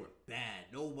ago, they were bad.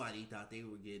 Nobody thought they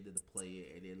were getting to the play,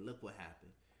 and then look what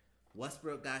happened.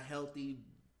 Westbrook got healthy,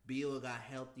 Beal got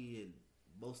healthy, and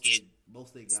most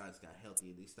of the guys got healthy,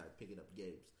 and they started picking up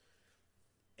games.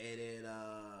 And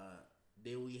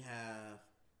then we have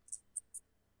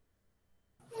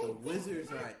the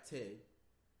Wizards are at 10,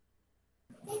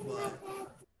 but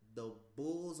the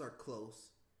Bulls are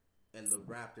close, and the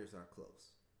Raptors are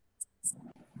close.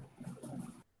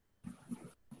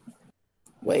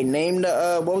 Wait, name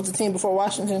the what was the team before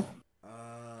Washington?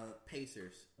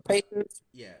 Pacers. Pacers.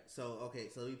 Yeah. So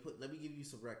let me give you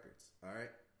some records. All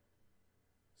right.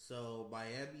 So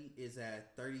Miami is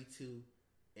at 32-30,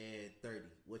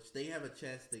 which they have a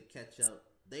chance to catch up.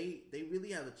 They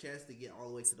really have a chance to get all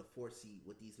the way to the 4th seed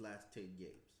with these last 10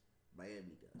 games.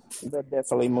 Miami does. They'll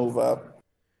definitely move up.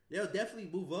 They'll definitely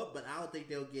move up, but I don't think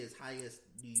they'll get as high as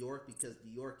New York, because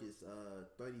New York is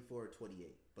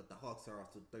 34-28, but the Hawks are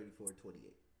also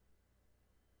 34-28.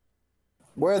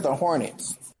 Where are the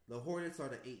Hornets? The Hornets are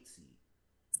the 8th seed,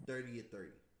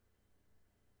 30-30.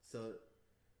 So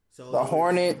The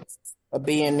Hornets are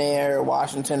being there.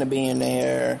 Washington are being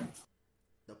there.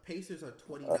 The Pacers are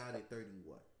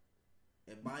 29-31.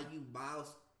 And mind you,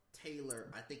 Miles Taylor,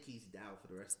 I think he's down for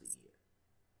the rest of the year.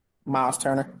 Miles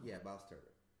Turner. Yeah, Miles Turner.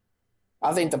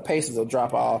 I think the Pacers will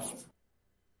drop off.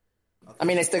 Okay. I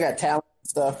mean, they still got talent and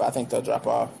stuff, but I think they'll drop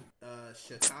off.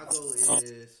 Chicago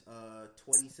is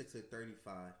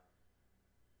 26-35,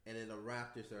 and then the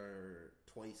Raptors are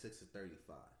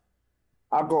 26-35.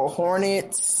 I'll go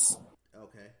Hornets,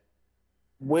 Okay.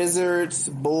 Wizards,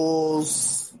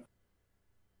 Bulls,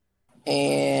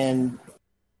 and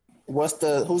who's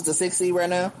the 6th seed right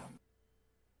now?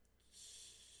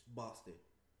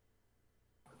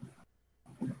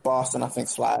 Boston, I think,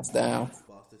 slides down.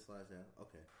 Boston slides down.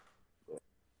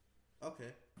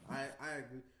 Okay. I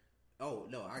agree. Oh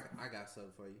no, I got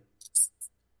something for you.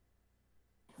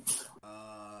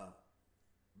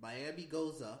 Miami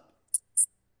goes up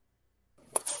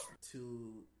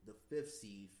to the 5th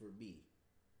seed for me.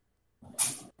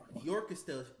 New York is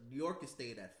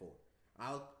staying at 4.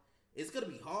 It's gonna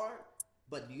be hard,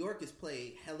 but New York is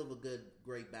playing hell of a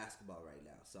great basketball right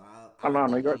now. So I know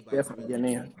New think York anybody's definitely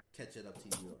really getting in. catching up to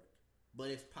New York, but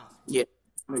it's possible. Yeah,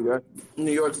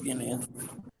 New York's getting in.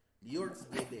 New York's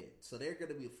getting in, so they're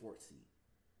gonna be a 4th seed.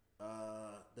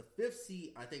 The 5th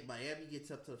seed, I think Miami gets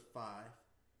up to 5.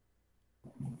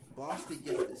 Boston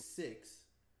gets to 6.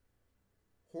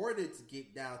 Hornets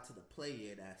get down to the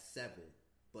play-in at 7,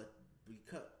 but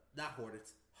because not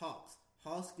Hornets, Hawks.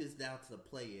 Hawks gets down to the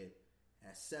play-in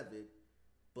at 7,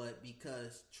 but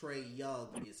because Trae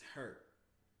Young is hurt,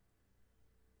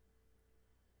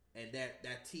 and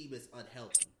that team is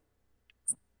unhealthy.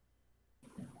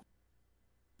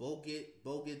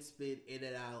 Bogan's been in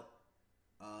and out.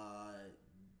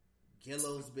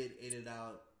 Gillo's been in and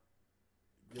out.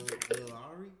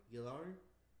 Gallinari?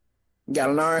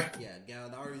 Gallinari? Yeah,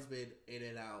 Gallinari's been in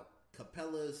and out.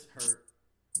 Capella's hurt.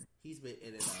 He's been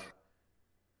in and out.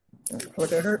 What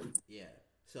that hurt? Yeah.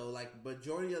 So, like,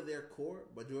 majority of their core,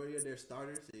 majority of their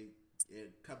starters, and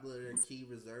a couple of their key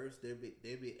reserves, they've been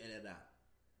in and out.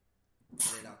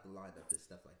 In and out the lineup and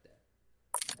stuff like that.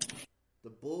 The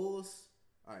Bulls,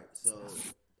 all right, so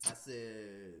I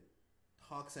said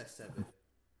Hawks at 7.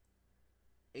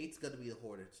 8's going to be the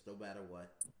Hornets, no matter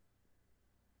what.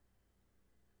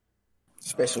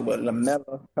 Especially with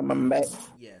LaMelo coming back.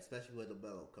 Yeah, especially with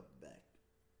LaMelo coming back.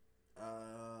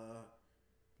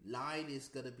 9 is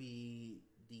going to be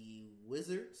the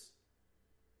Wizards.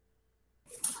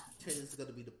 10 is going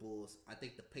to be the Bulls. I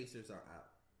think the Pacers are out.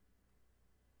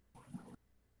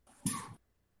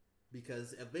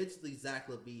 Because eventually Zach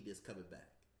LaVine is coming back.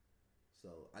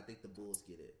 So I think the Bulls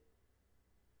get it.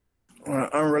 On an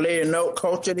unrelated note,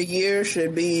 Coach of the Year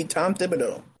should be Tom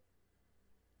Thibodeau.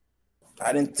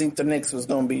 I didn't think the Knicks was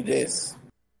going to be this.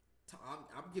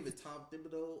 I'm giving Tom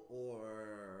Thibodeau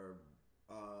or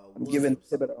I'm giving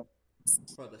Thibodeau.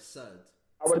 For the Suns.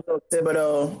 I would go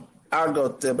Thibodeau. I'll go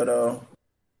Thibodeau.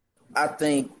 I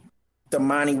think the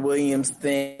Monty Williams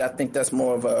thing, I think that's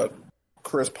more of a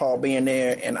Chris Paul being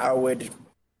there, and I would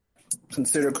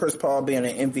consider Chris Paul being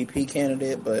an MVP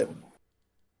candidate, but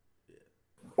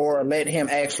or let him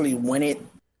actually win it.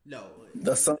 No,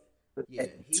 the Suns yeah,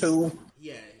 two.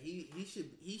 Yeah, he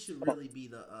should really be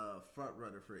the front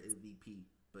runner for MVP,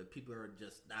 but people are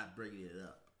just not bringing it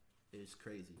up. It's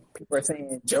crazy. People are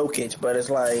saying Jokic, but it's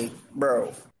like,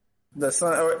 bro, the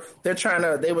Sun.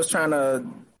 They was trying to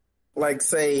like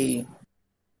say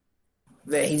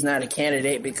that he's not a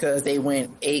candidate because they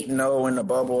went 8-0 in the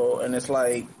bubble, and it's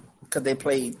like because they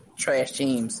played trash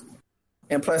teams,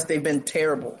 and plus they've been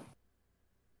terrible.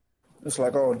 It's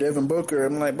like, oh, Devin Booker.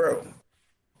 I'm like, bro,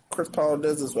 Chris Paul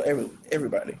does this with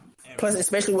everybody. Plus,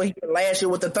 especially what he did last year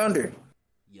with the Thunder.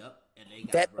 Yep, and they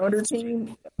got that Thunder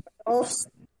team playoffs.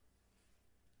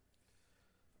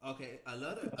 Okay,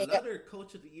 another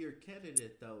Coach of the Year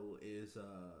candidate though is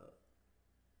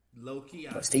low key.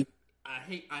 I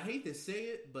hate to say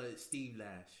it, but Steve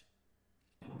Nash.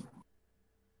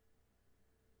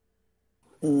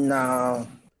 No,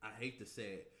 I hate to say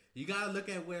it. You gotta look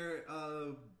at where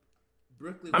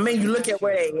Brooklyn. I mean, you look at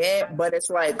where they at, but it's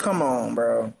like, come on,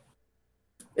 bro.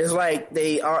 It's like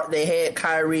they had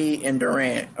Kyrie and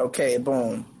Durant. Okay,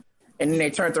 boom, and then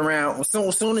they turned around. As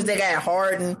soon as they got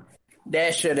Harden,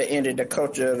 that should have ended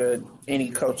any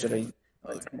coach of the.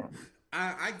 Like, come on.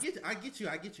 I get you.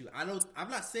 I'm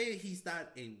not saying he's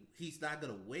not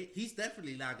gonna win. He's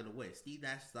definitely not gonna win. Steve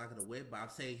Nash is not gonna win, but I'm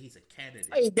saying he's a candidate.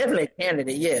 Oh, he's definitely a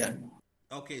candidate. Yeah.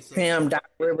 Okay, so him, Doc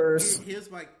Rivers. Here's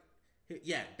my.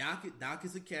 Yeah, Doc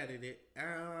is a candidate.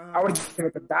 I would give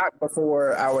it to Doc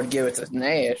before I would give it to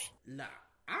Nash. Nah,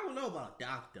 I don't know about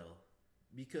Doc though,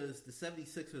 because the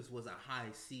 76ers was a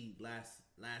high seed last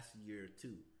year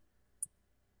too.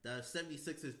 The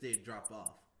 76ers did drop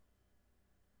off.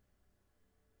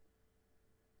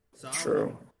 So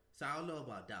I don't know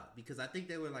about Doc because I think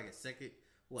they were like a second,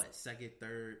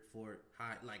 third, fourth,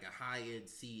 like a high end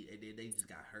seed, and then they just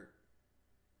got hurt.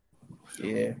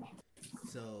 Yeah.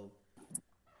 So,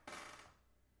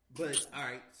 but all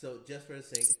right. So just for the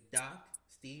sake, Doc,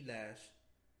 Steve Nash,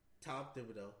 Tom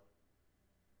Thibodeau,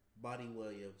 Monty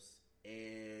Williams,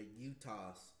 and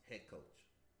Utah's head coach.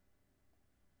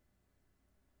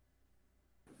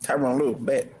 Tyronn Lue,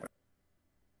 bet.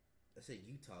 I said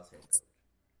Utah's head coach.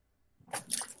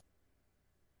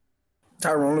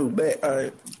 Tyronn Lue, bet. All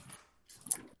right.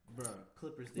 Bro,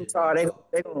 Clippers I'm didn't sorry,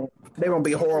 drop off. they gonna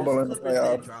be horrible in the Clippers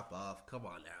didn't playoffs. drop off. Come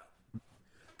on now.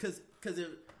 Cause if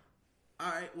all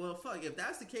right, well fuck. If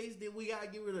that's the case, then we gotta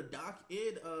get rid of Doc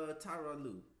and Tyronn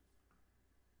Lue.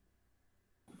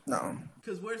 No,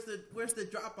 Cause where's the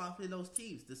drop off in those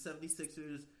teams? The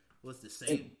 76ers was the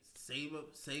same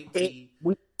team.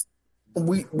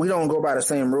 we don't go by the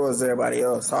same rules as everybody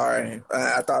else. Sorry,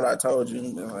 I thought I told you.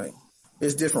 Like,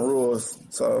 it's different rules.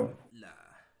 So Nah.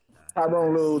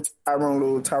 Tyrone Lue,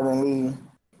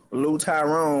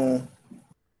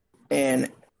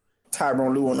 and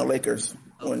Tyronn Lue on the Lakers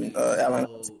when Allen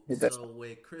hit that. So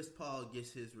when Chris Paul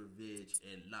gets his revenge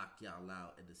and knock y'all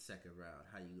out in the second round,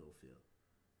 how you gonna feel?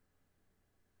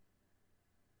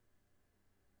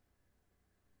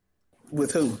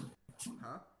 With who?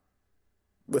 Huh?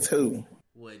 With who?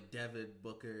 With Devin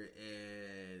Booker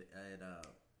and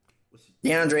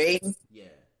DeAndre Ayton? Yeah.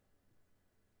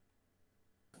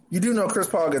 You do know Chris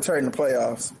Paul gets hurt in the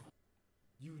playoffs.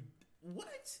 You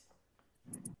what?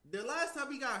 The last time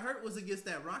he got hurt was against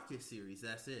that Rockets series.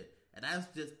 That's it, and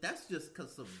that's just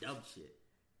cause some dumb shit.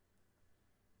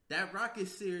 That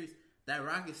Rockets series.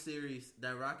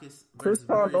 Chris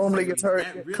Paul normally gets hurt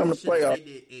come the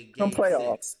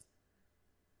playoffs.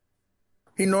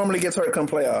 He normally gets hurt come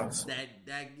playoffs. That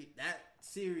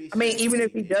series. I mean, even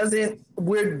if he doesn't,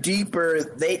 we're deeper.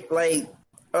 They like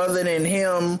other than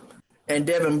him and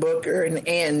Devin Booker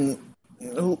and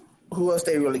who else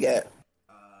they really got?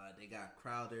 They got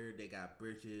Crowder. They got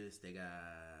Bridges. They got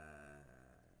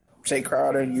Jay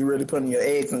Crowder. You really putting your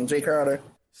eggs on Jay Crowder?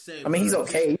 I mean, he's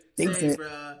okay. Say,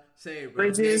 bro.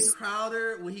 Bridges. Jay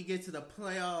Crowder, when he gets to the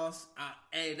playoffs,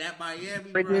 hey, that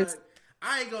Miami Bridges. run,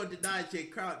 I ain't gonna deny Jay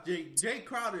Crowder. Jay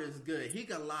Crowder is good. He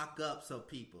can lock up some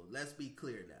people. Let's be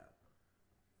clear now.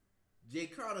 Jay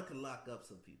Crowder can lock up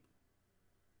some people.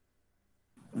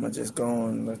 I'm gonna just go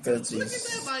on. Look at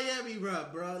that Miami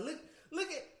run, bro.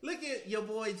 Look at your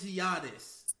boy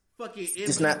Giannis. Fucking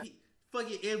MVP,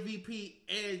 fucking MVP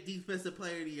and Defensive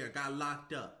Player of the Year got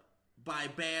locked up by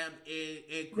Bam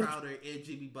and Crowder and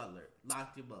Jimmy Butler.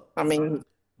 Locked him up.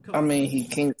 He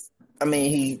can't.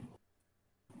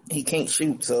 He can't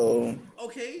shoot, so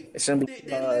okay. It shouldn't be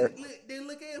hard. Then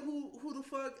look at who the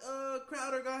fuck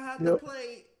Crowder gonna have to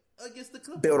play against the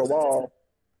Clippers. Build a wall.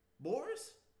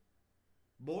 Morris.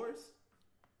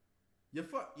 Your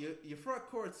front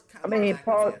court's kind of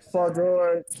Paul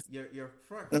George. Your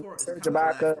front court is Serge kind of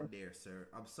Ibaka. lacking there, sir.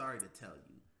 I'm sorry to tell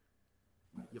you.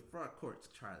 Your front court's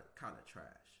kind of trash,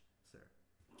 sir.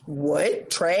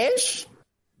 What? Trash?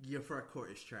 Your front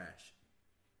court is trash.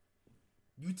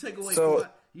 You take away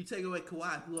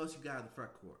Kawhi. Who else you got in the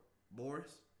front court?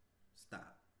 Morris?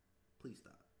 Stop. Please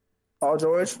stop. Paul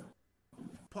George?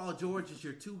 Paul George is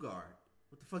your two guard.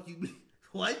 What the fuck you mean?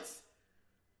 What?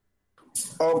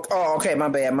 Oh, okay. My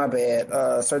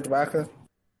bad. Serge Ibaka.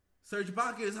 Serge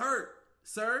Ibaka is hurt,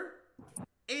 sir.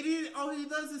 All he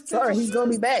does is Sorry, he's gonna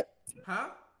be back. Huh?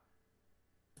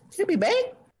 He'll be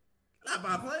back. Not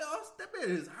by playoffs. That man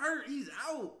is hurt. He's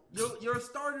out. Your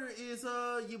starter is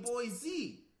your boy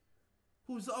Z,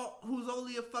 who's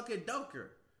only a fucking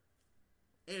dunker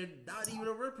and not even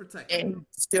a rim protector. And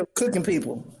still cooking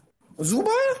people.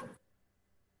 Zubac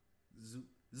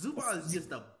is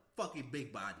just a fucking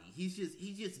big body. He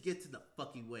just gets in the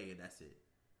fucking way and that's it.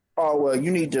 Oh well, I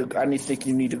think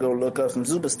you need to go look up some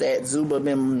Zuba stats. Zuba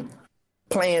been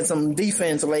playing some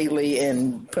defense lately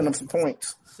and putting up some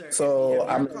points. Sir, so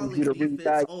I'm gonna you to read.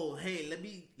 Oh, hey, let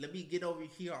me get over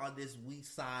here on this weak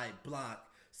side block.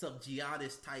 Some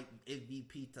Giannis type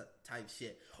MVP type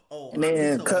shit. Oh, I'm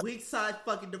a weak side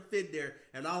fucking defender,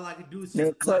 and all I can do is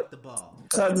just block the ball.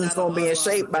 Cousins gonna be in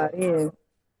shape by then.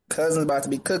 Cousins about to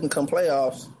be cooking come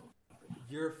playoffs.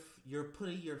 You're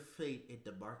putting your fate in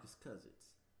DeMarcus Cousins.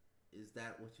 Is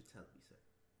that what you're telling me, sir?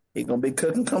 He gonna be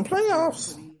cooking come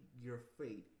playoffs. You're putting your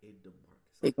fate in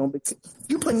DeMarcus. He gonna be.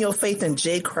 You putting your faith in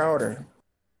Jay Crowder.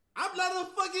 I'm not a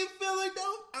fucking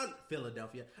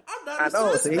Philadelphia. I'm not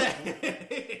a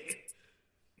suspect.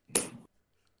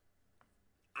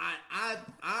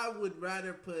 I would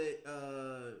rather put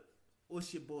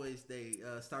what's your boy's name?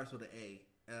 Starts with an A.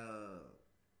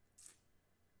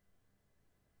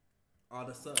 On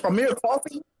the Suns. Amir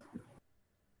Coffey?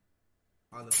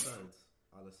 On the Suns.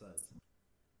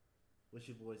 What's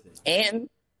your boy's name?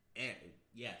 And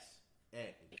yes.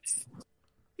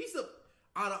 He's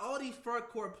out of all these front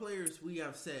court players we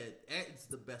have said, Anton's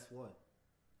the best one.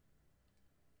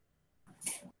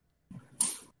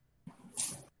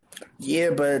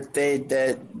 Yeah, but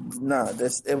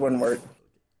it wouldn't work.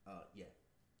 Yeah.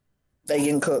 They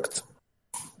getting cooked.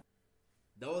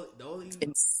 The only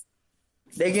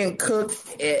They getting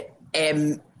cooked at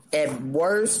At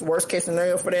worst case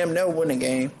scenario for them, they'll win the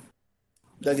game.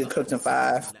 They'll get cooked in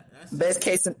 5. Best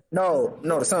case, no,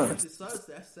 the Suns. The Suns,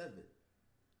 that's 7.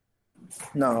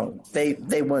 No,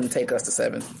 they wouldn't take us to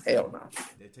 7. Hell no.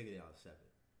 They're taking it out 7.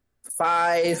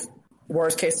 5,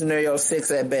 worst case scenario,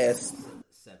 6 at best.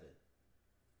 7.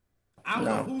 I don't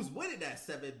know who's winning that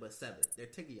 7, but 7. They're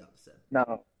taking you out to 7.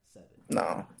 No. 7.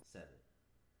 No. 7.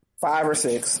 5 or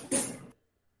 6.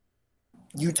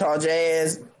 Utah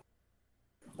Jazz,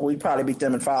 we probably beat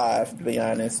them in 5, to be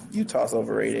honest. Utah's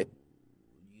overrated.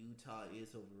 Utah is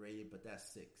overrated, but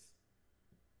that's 6.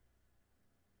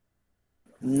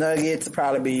 Nuggets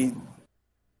probably be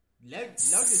Nuggets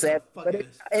 7. But it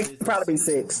could probably be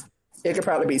 6. It could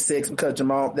probably be 6 because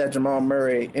Jamal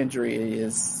Murray injury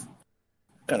is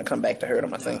going to come back to hurt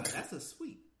him, I think. That's a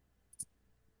sweep.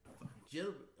 A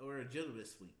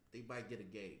gentleman's sweep. They might get a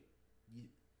game.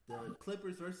 The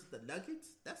Clippers versus the Nuggets,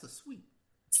 that's a sweep.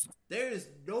 There is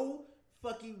no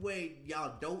fucking way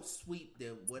y'all don't sweep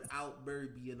them without Murray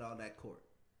being on that court.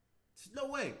 There's no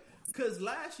way. Because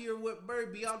last year with Murray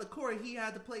being on the court, he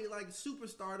had to play like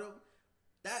superstardom.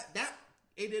 That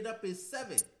ended up in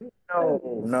 7.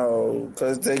 No,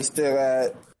 because they still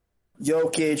got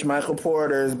Jokic, Michael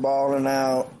Porter is balling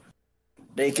out.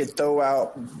 They could throw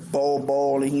out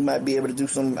Bol, and he might be able to do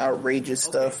some outrageous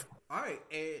stuff. All right,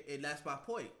 and that's my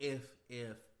point. If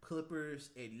Clippers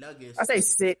and Nuggets, I say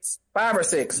 6, 5 or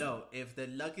 6. No, if the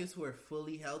Nuggets were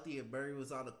fully healthy and Murray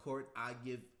was on the court, I'll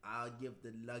give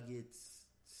the Nuggets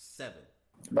 7.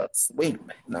 But sweep,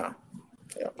 no.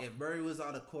 Yeah. If Murray was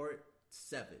on the court,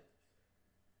 7.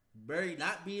 Murray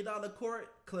not being on the court,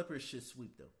 Clippers should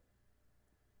sweep them.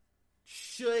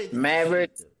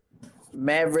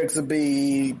 Mavericks will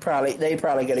be they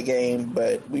probably get a game,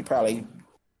 but we probably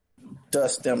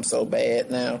dust them so bad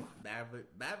now.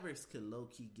 Mavericks can low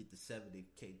key get the 7 if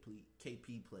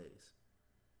KP plays.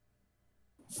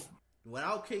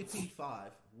 Without KP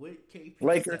 5, with KP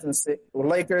Lakers 7. and 6. Well,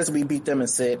 Lakers we beat them in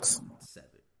 6. 7.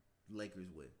 Lakers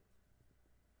win.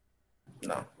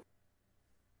 No.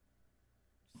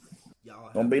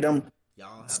 Y'all gonna beat them.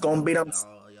 It's gonna beat them.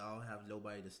 Y'all have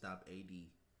nobody to stop AD.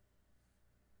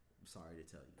 I'm sorry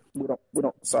to tell you. We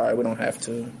don't. Sorry, we don't have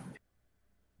to.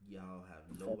 Y'all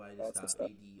have nobody to stop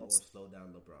AD or slow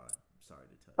down LeBron. I'm sorry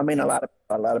to tell you. I mean, a lot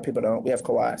of people don't. We have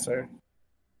Kawhi, sir.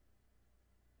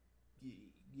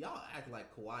 Y'all act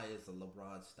like Kawhi is a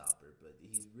LeBron stopper, but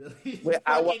he's really.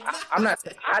 I'm not.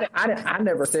 I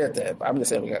never said that. I'm just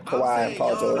saying we got Kawhi and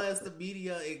Paul George. Y'all as the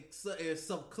media and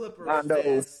some Clippers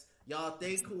fans, y'all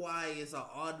think Kawhi is an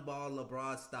on-ball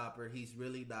LeBron stopper. He's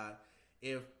really not.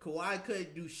 If Kawhi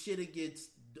couldn't do shit against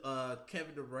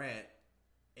Kevin Durant,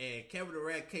 and Kevin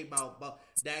Durant came out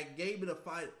that game in the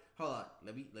final. Hold on,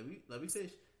 let me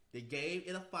finish. The game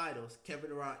in the finals,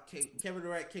 Kevin Durant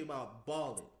came out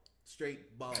balling,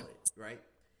 straight balling, right?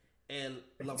 And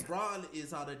LeBron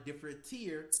is on a different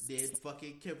tier than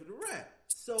fucking Kevin Durant.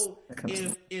 So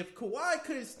if Kawhi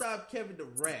couldn't stop Kevin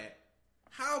Durant,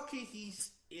 how can he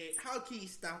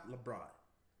stop LeBron?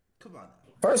 Come on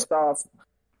now. First off,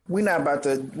 we're not about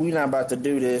to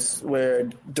do this where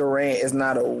Durant is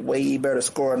not a way better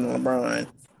scorer than LeBron,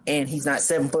 and he's not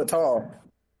 7 foot tall.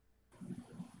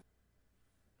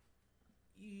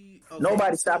 Okay,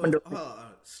 Nobody's stopping Durant.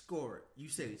 Score. You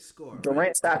say score.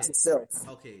 Durant stops himself.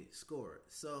 Okay, score.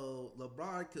 So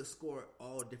LeBron can score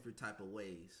all different type of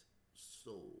ways.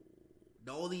 So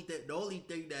the only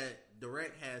thing that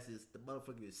Durant has is the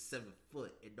motherfucker is 7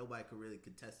 foot, and nobody can really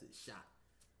contest his shot.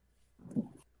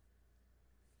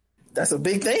 That's a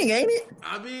big thing, ain't it?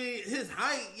 I mean, his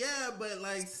height, yeah, but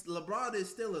like LeBron is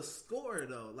still a scorer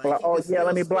though. Like,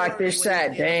 let me block this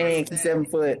shot. Dang, he's 7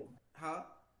 foot. Huh?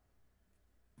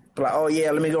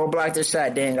 Let me go block this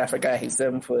shot. Dang, I forgot he's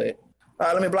 7 foot.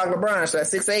 Let me block LeBron shot.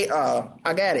 6'8".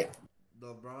 I got it.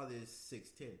 LeBron is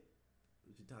 6'10".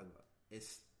 What you talking about? It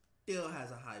still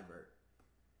has a high vert.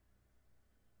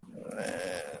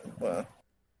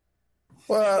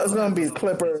 Well, it's gonna be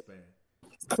Clipper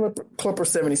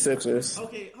 76ers.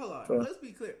 Okay, hold on. Let's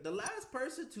be clear. The last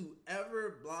person to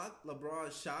ever block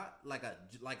LeBron's shot, like an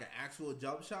actual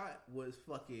jump shot, was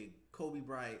fucking Kobe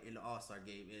Bryant in the All-Star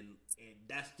game, and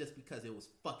that's just because it was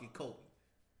fucking Kobe.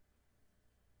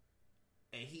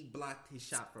 And he blocked his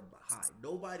shot from behind.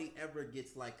 Nobody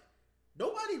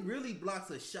really blocks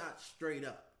a shot straight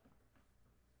up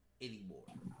anymore.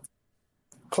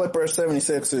 Clippers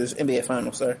 76ers NBA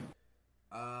Finals, sir.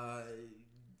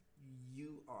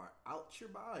 You are out your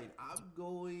mind. I'm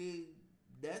going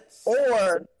Nets.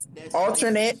 Or Nets,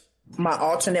 alternate,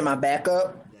 Lakers. my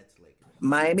backup. Nets, Lakers.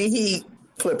 Miami Heat,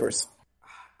 Clippers.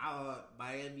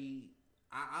 Miami.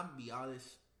 I'm be honest.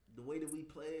 The way that we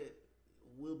play it,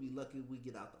 we'll be lucky if we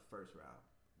get out the first round.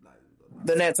 Not even gonna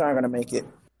The Nets aren't gonna make it.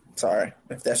 Sorry,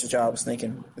 if that's what y'all was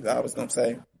thinking. I was gonna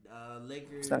say.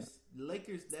 Lakers,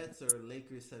 Lakers Nets or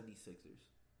Lakers 76ers.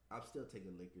 I'm still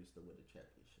taking Lakers to win the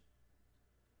championship.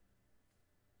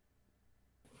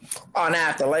 Oh, now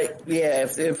after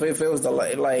if it was the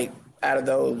like out of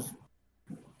those,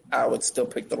 I would still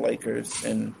pick the Lakers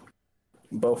in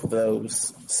both of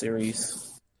those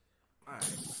series. All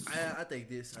right, I think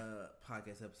this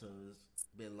podcast episode has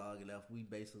been long enough. We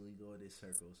basically go in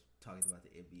circles talking about the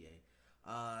NBA.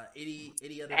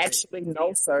 Any other? Actually,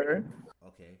 no, sir.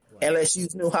 Okay. What?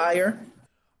 LSU's new hire.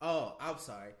 Oh, I'm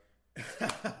sorry.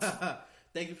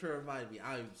 Thank you for reminding me.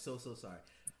 I'm so sorry.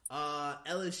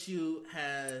 LSU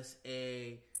has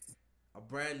a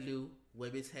brand new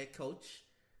women's head coach.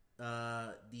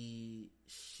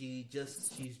 She's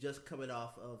just coming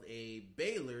off of a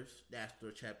Baylor's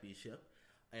national championship,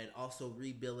 and also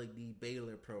rebuilding the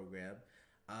Baylor program.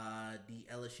 The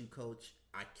LSU coach,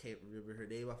 I can't remember her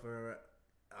name off her.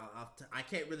 I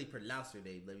can't really pronounce her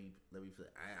name. Let me.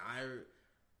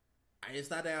 It's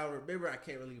not that I remember. I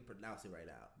can't really pronounce it right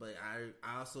now. But I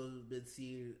also been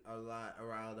seeing a lot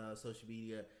around social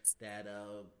media that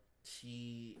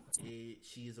she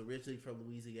is originally from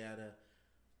Louisiana.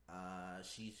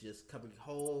 She's just coming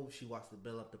home. She wants to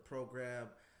build up the program.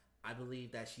 I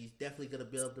believe that she's definitely going to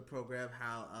build up the program.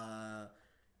 How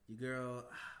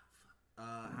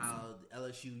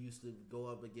LSU used to go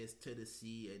up against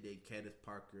Tennessee, and then Candace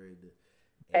Parker and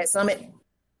Pat Summit.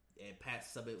 And Pat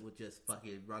Summit would just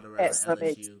fucking run around Pat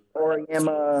Summit, LSU.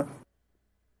 Oriema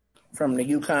from the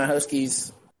UConn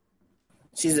Huskies.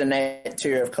 She's in that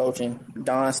tier of coaching.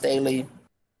 Don Staley.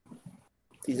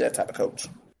 He's that type of coach.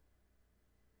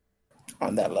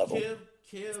 On that level.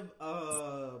 Kim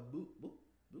Mulkey?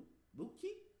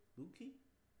 Mulkey.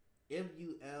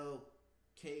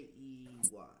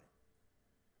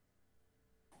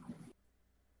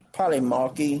 Probably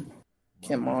Mulkey.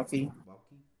 Kim Mulkey. Okay.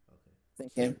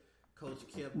 Thinking. Coach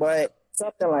Kim. But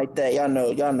something like that. Y'all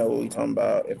know what we talking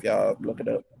about if y'all look it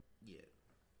up. Yeah.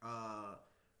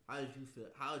 How did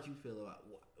you feel about?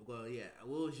 Well, yeah.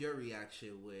 What was your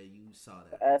reaction when you saw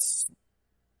that?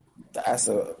 That's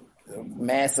a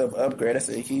massive upgrade. That's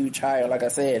a huge hire. Like I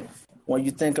said, when you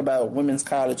think about women's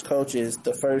college coaches,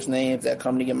 the first names that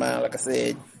come to your mind, like I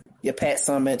said, your Pat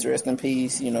Summits, rest in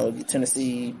peace. Your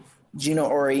Tennessee, Gino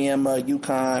Auriemma,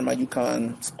 UConn, my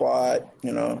UConn squad.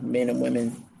 Men and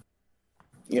women.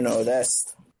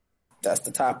 That's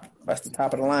the top. That's the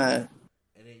top of the line.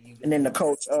 And then the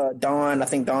coach,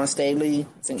 Don Staley.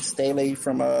 I think Staley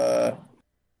from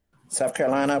South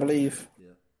Carolina, I believe.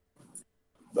 Yeah.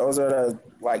 Those are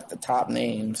the top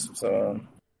names. So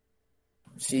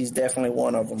she's definitely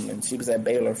one of them, and she was at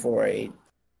Baylor for a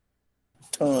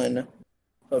ton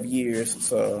of years.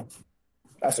 So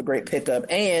that's a great pickup.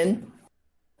 And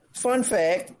fun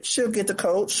fact, she'll get to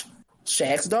coach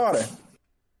Shaq's daughter.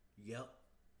 Yep.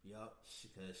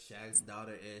 Because Shaq's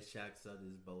daughter and Shaq's son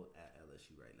is both at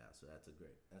LSU right now. So that's a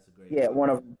great. Yeah, one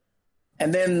of them.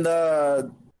 And then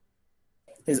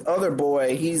his other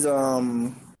boy, he's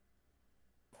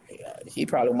he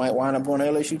probably might wind up on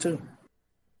LSU too.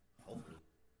 Hopefully.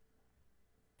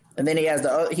 And then he has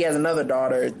another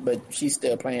daughter, but she's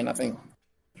still playing, I think,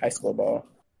 high school ball.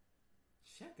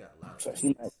 Shaq got a lot of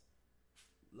kids.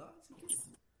 Lots of kids.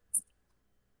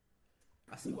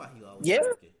 I see why he always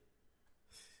working.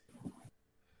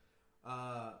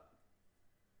 All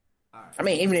right. I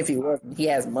mean, even if he wasn't, he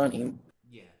has money.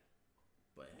 Yeah.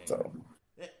 But hey. So.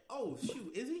 Oh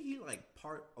shoot! Isn't he like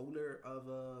part owner of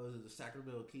the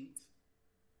Sacramento Kings?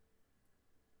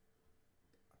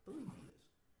 I believe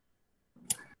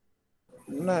he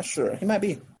is. I'm not sure. He might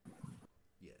be.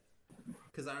 Yeah,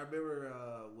 because I remember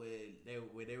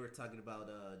when they were talking about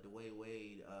Dwayne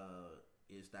Wade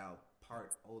is now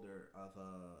part owner of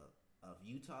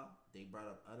Utah. They brought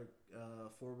up other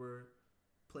former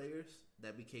players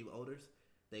that became owners.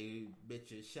 They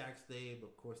mentioned Shaq's name,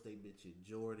 of course. They mentioned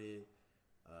Jordan.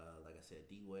 Like I said,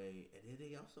 D-Wade, and then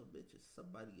they also mentioned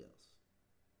somebody else.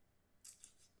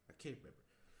 I can't remember.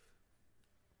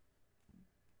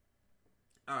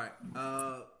 All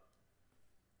right.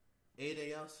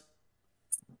 Anything else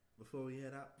before we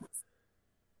head out?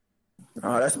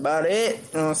 Oh, that's about it.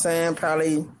 You know what I'm saying?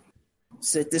 Probably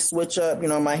set this switch up.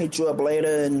 Might hit you up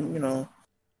later, and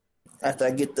after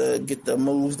I get the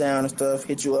moves down and stuff,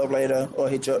 hit you up later or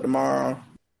hit you up tomorrow.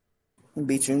 And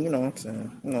beat you. You know what I'm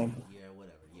saying? Yeah,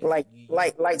 whatever. Yeah,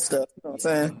 light stuff. You know what I'm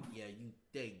saying? Yeah, you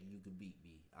think you can beat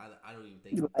me? I don't even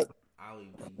think. I don't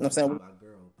even think you know what I'm saying? My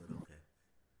girl, but okay.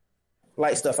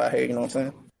 Light stuff out here. You know what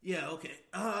I'm saying? Yeah. Okay.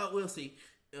 We'll see.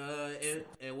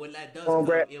 And when that does On come,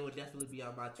 Brad. it will definitely be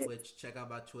on my Twitch. Check out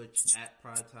my Twitch at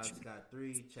Primetime Scott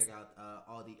 3. Check out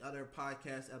all the other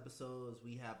podcast episodes.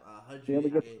 We have Yeah,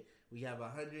 we get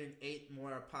 108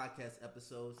 more podcast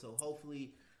episodes. So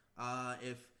hopefully,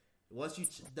 if once you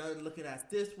done looking at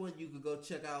this one, you can go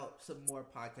check out some more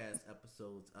podcast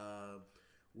episodes.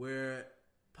 Where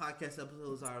podcast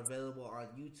episodes are available on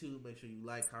YouTube. Make sure you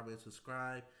like, comment,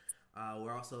 subscribe.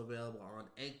 We're also available on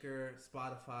Anchor,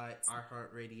 Spotify,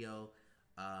 iHeartRadio,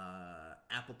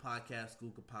 Apple Podcasts,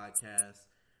 Google Podcasts,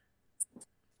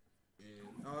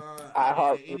 I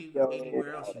heart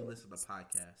anywhere else you listen to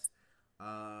podcasts.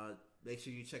 Make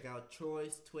sure you check out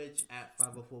Troy's Twitch at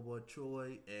 5041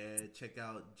 Troy and check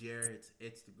out Jared's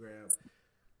Instagram.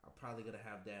 I'm probably gonna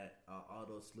have that all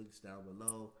those links down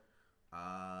below.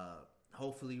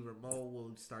 Hopefully Ramon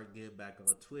will start getting back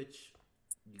on Twitch.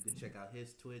 You can check out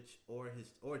his Twitch or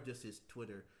just his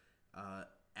Twitter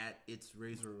at It's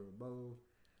Razor Ramon.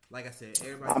 Like I said,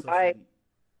 everybody's I'm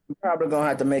probably gonna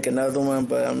have to make another one,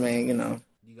 but I mean, you gonna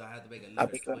have to make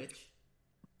another Twitch.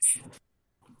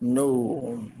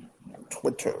 No,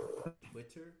 Twitter.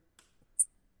 Twitter.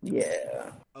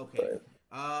 Yeah. Okay.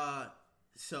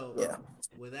 So yeah.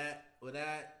 with that,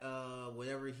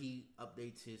 whenever he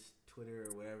updates his Twitter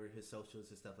or whatever his socials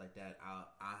and stuff like that, I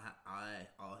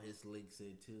all his links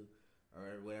in too,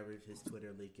 or whatever his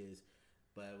Twitter link is.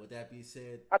 But with that being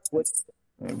said,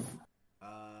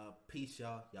 peace,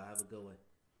 y'all. Y'all have a good one.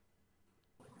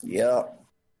 Yeah.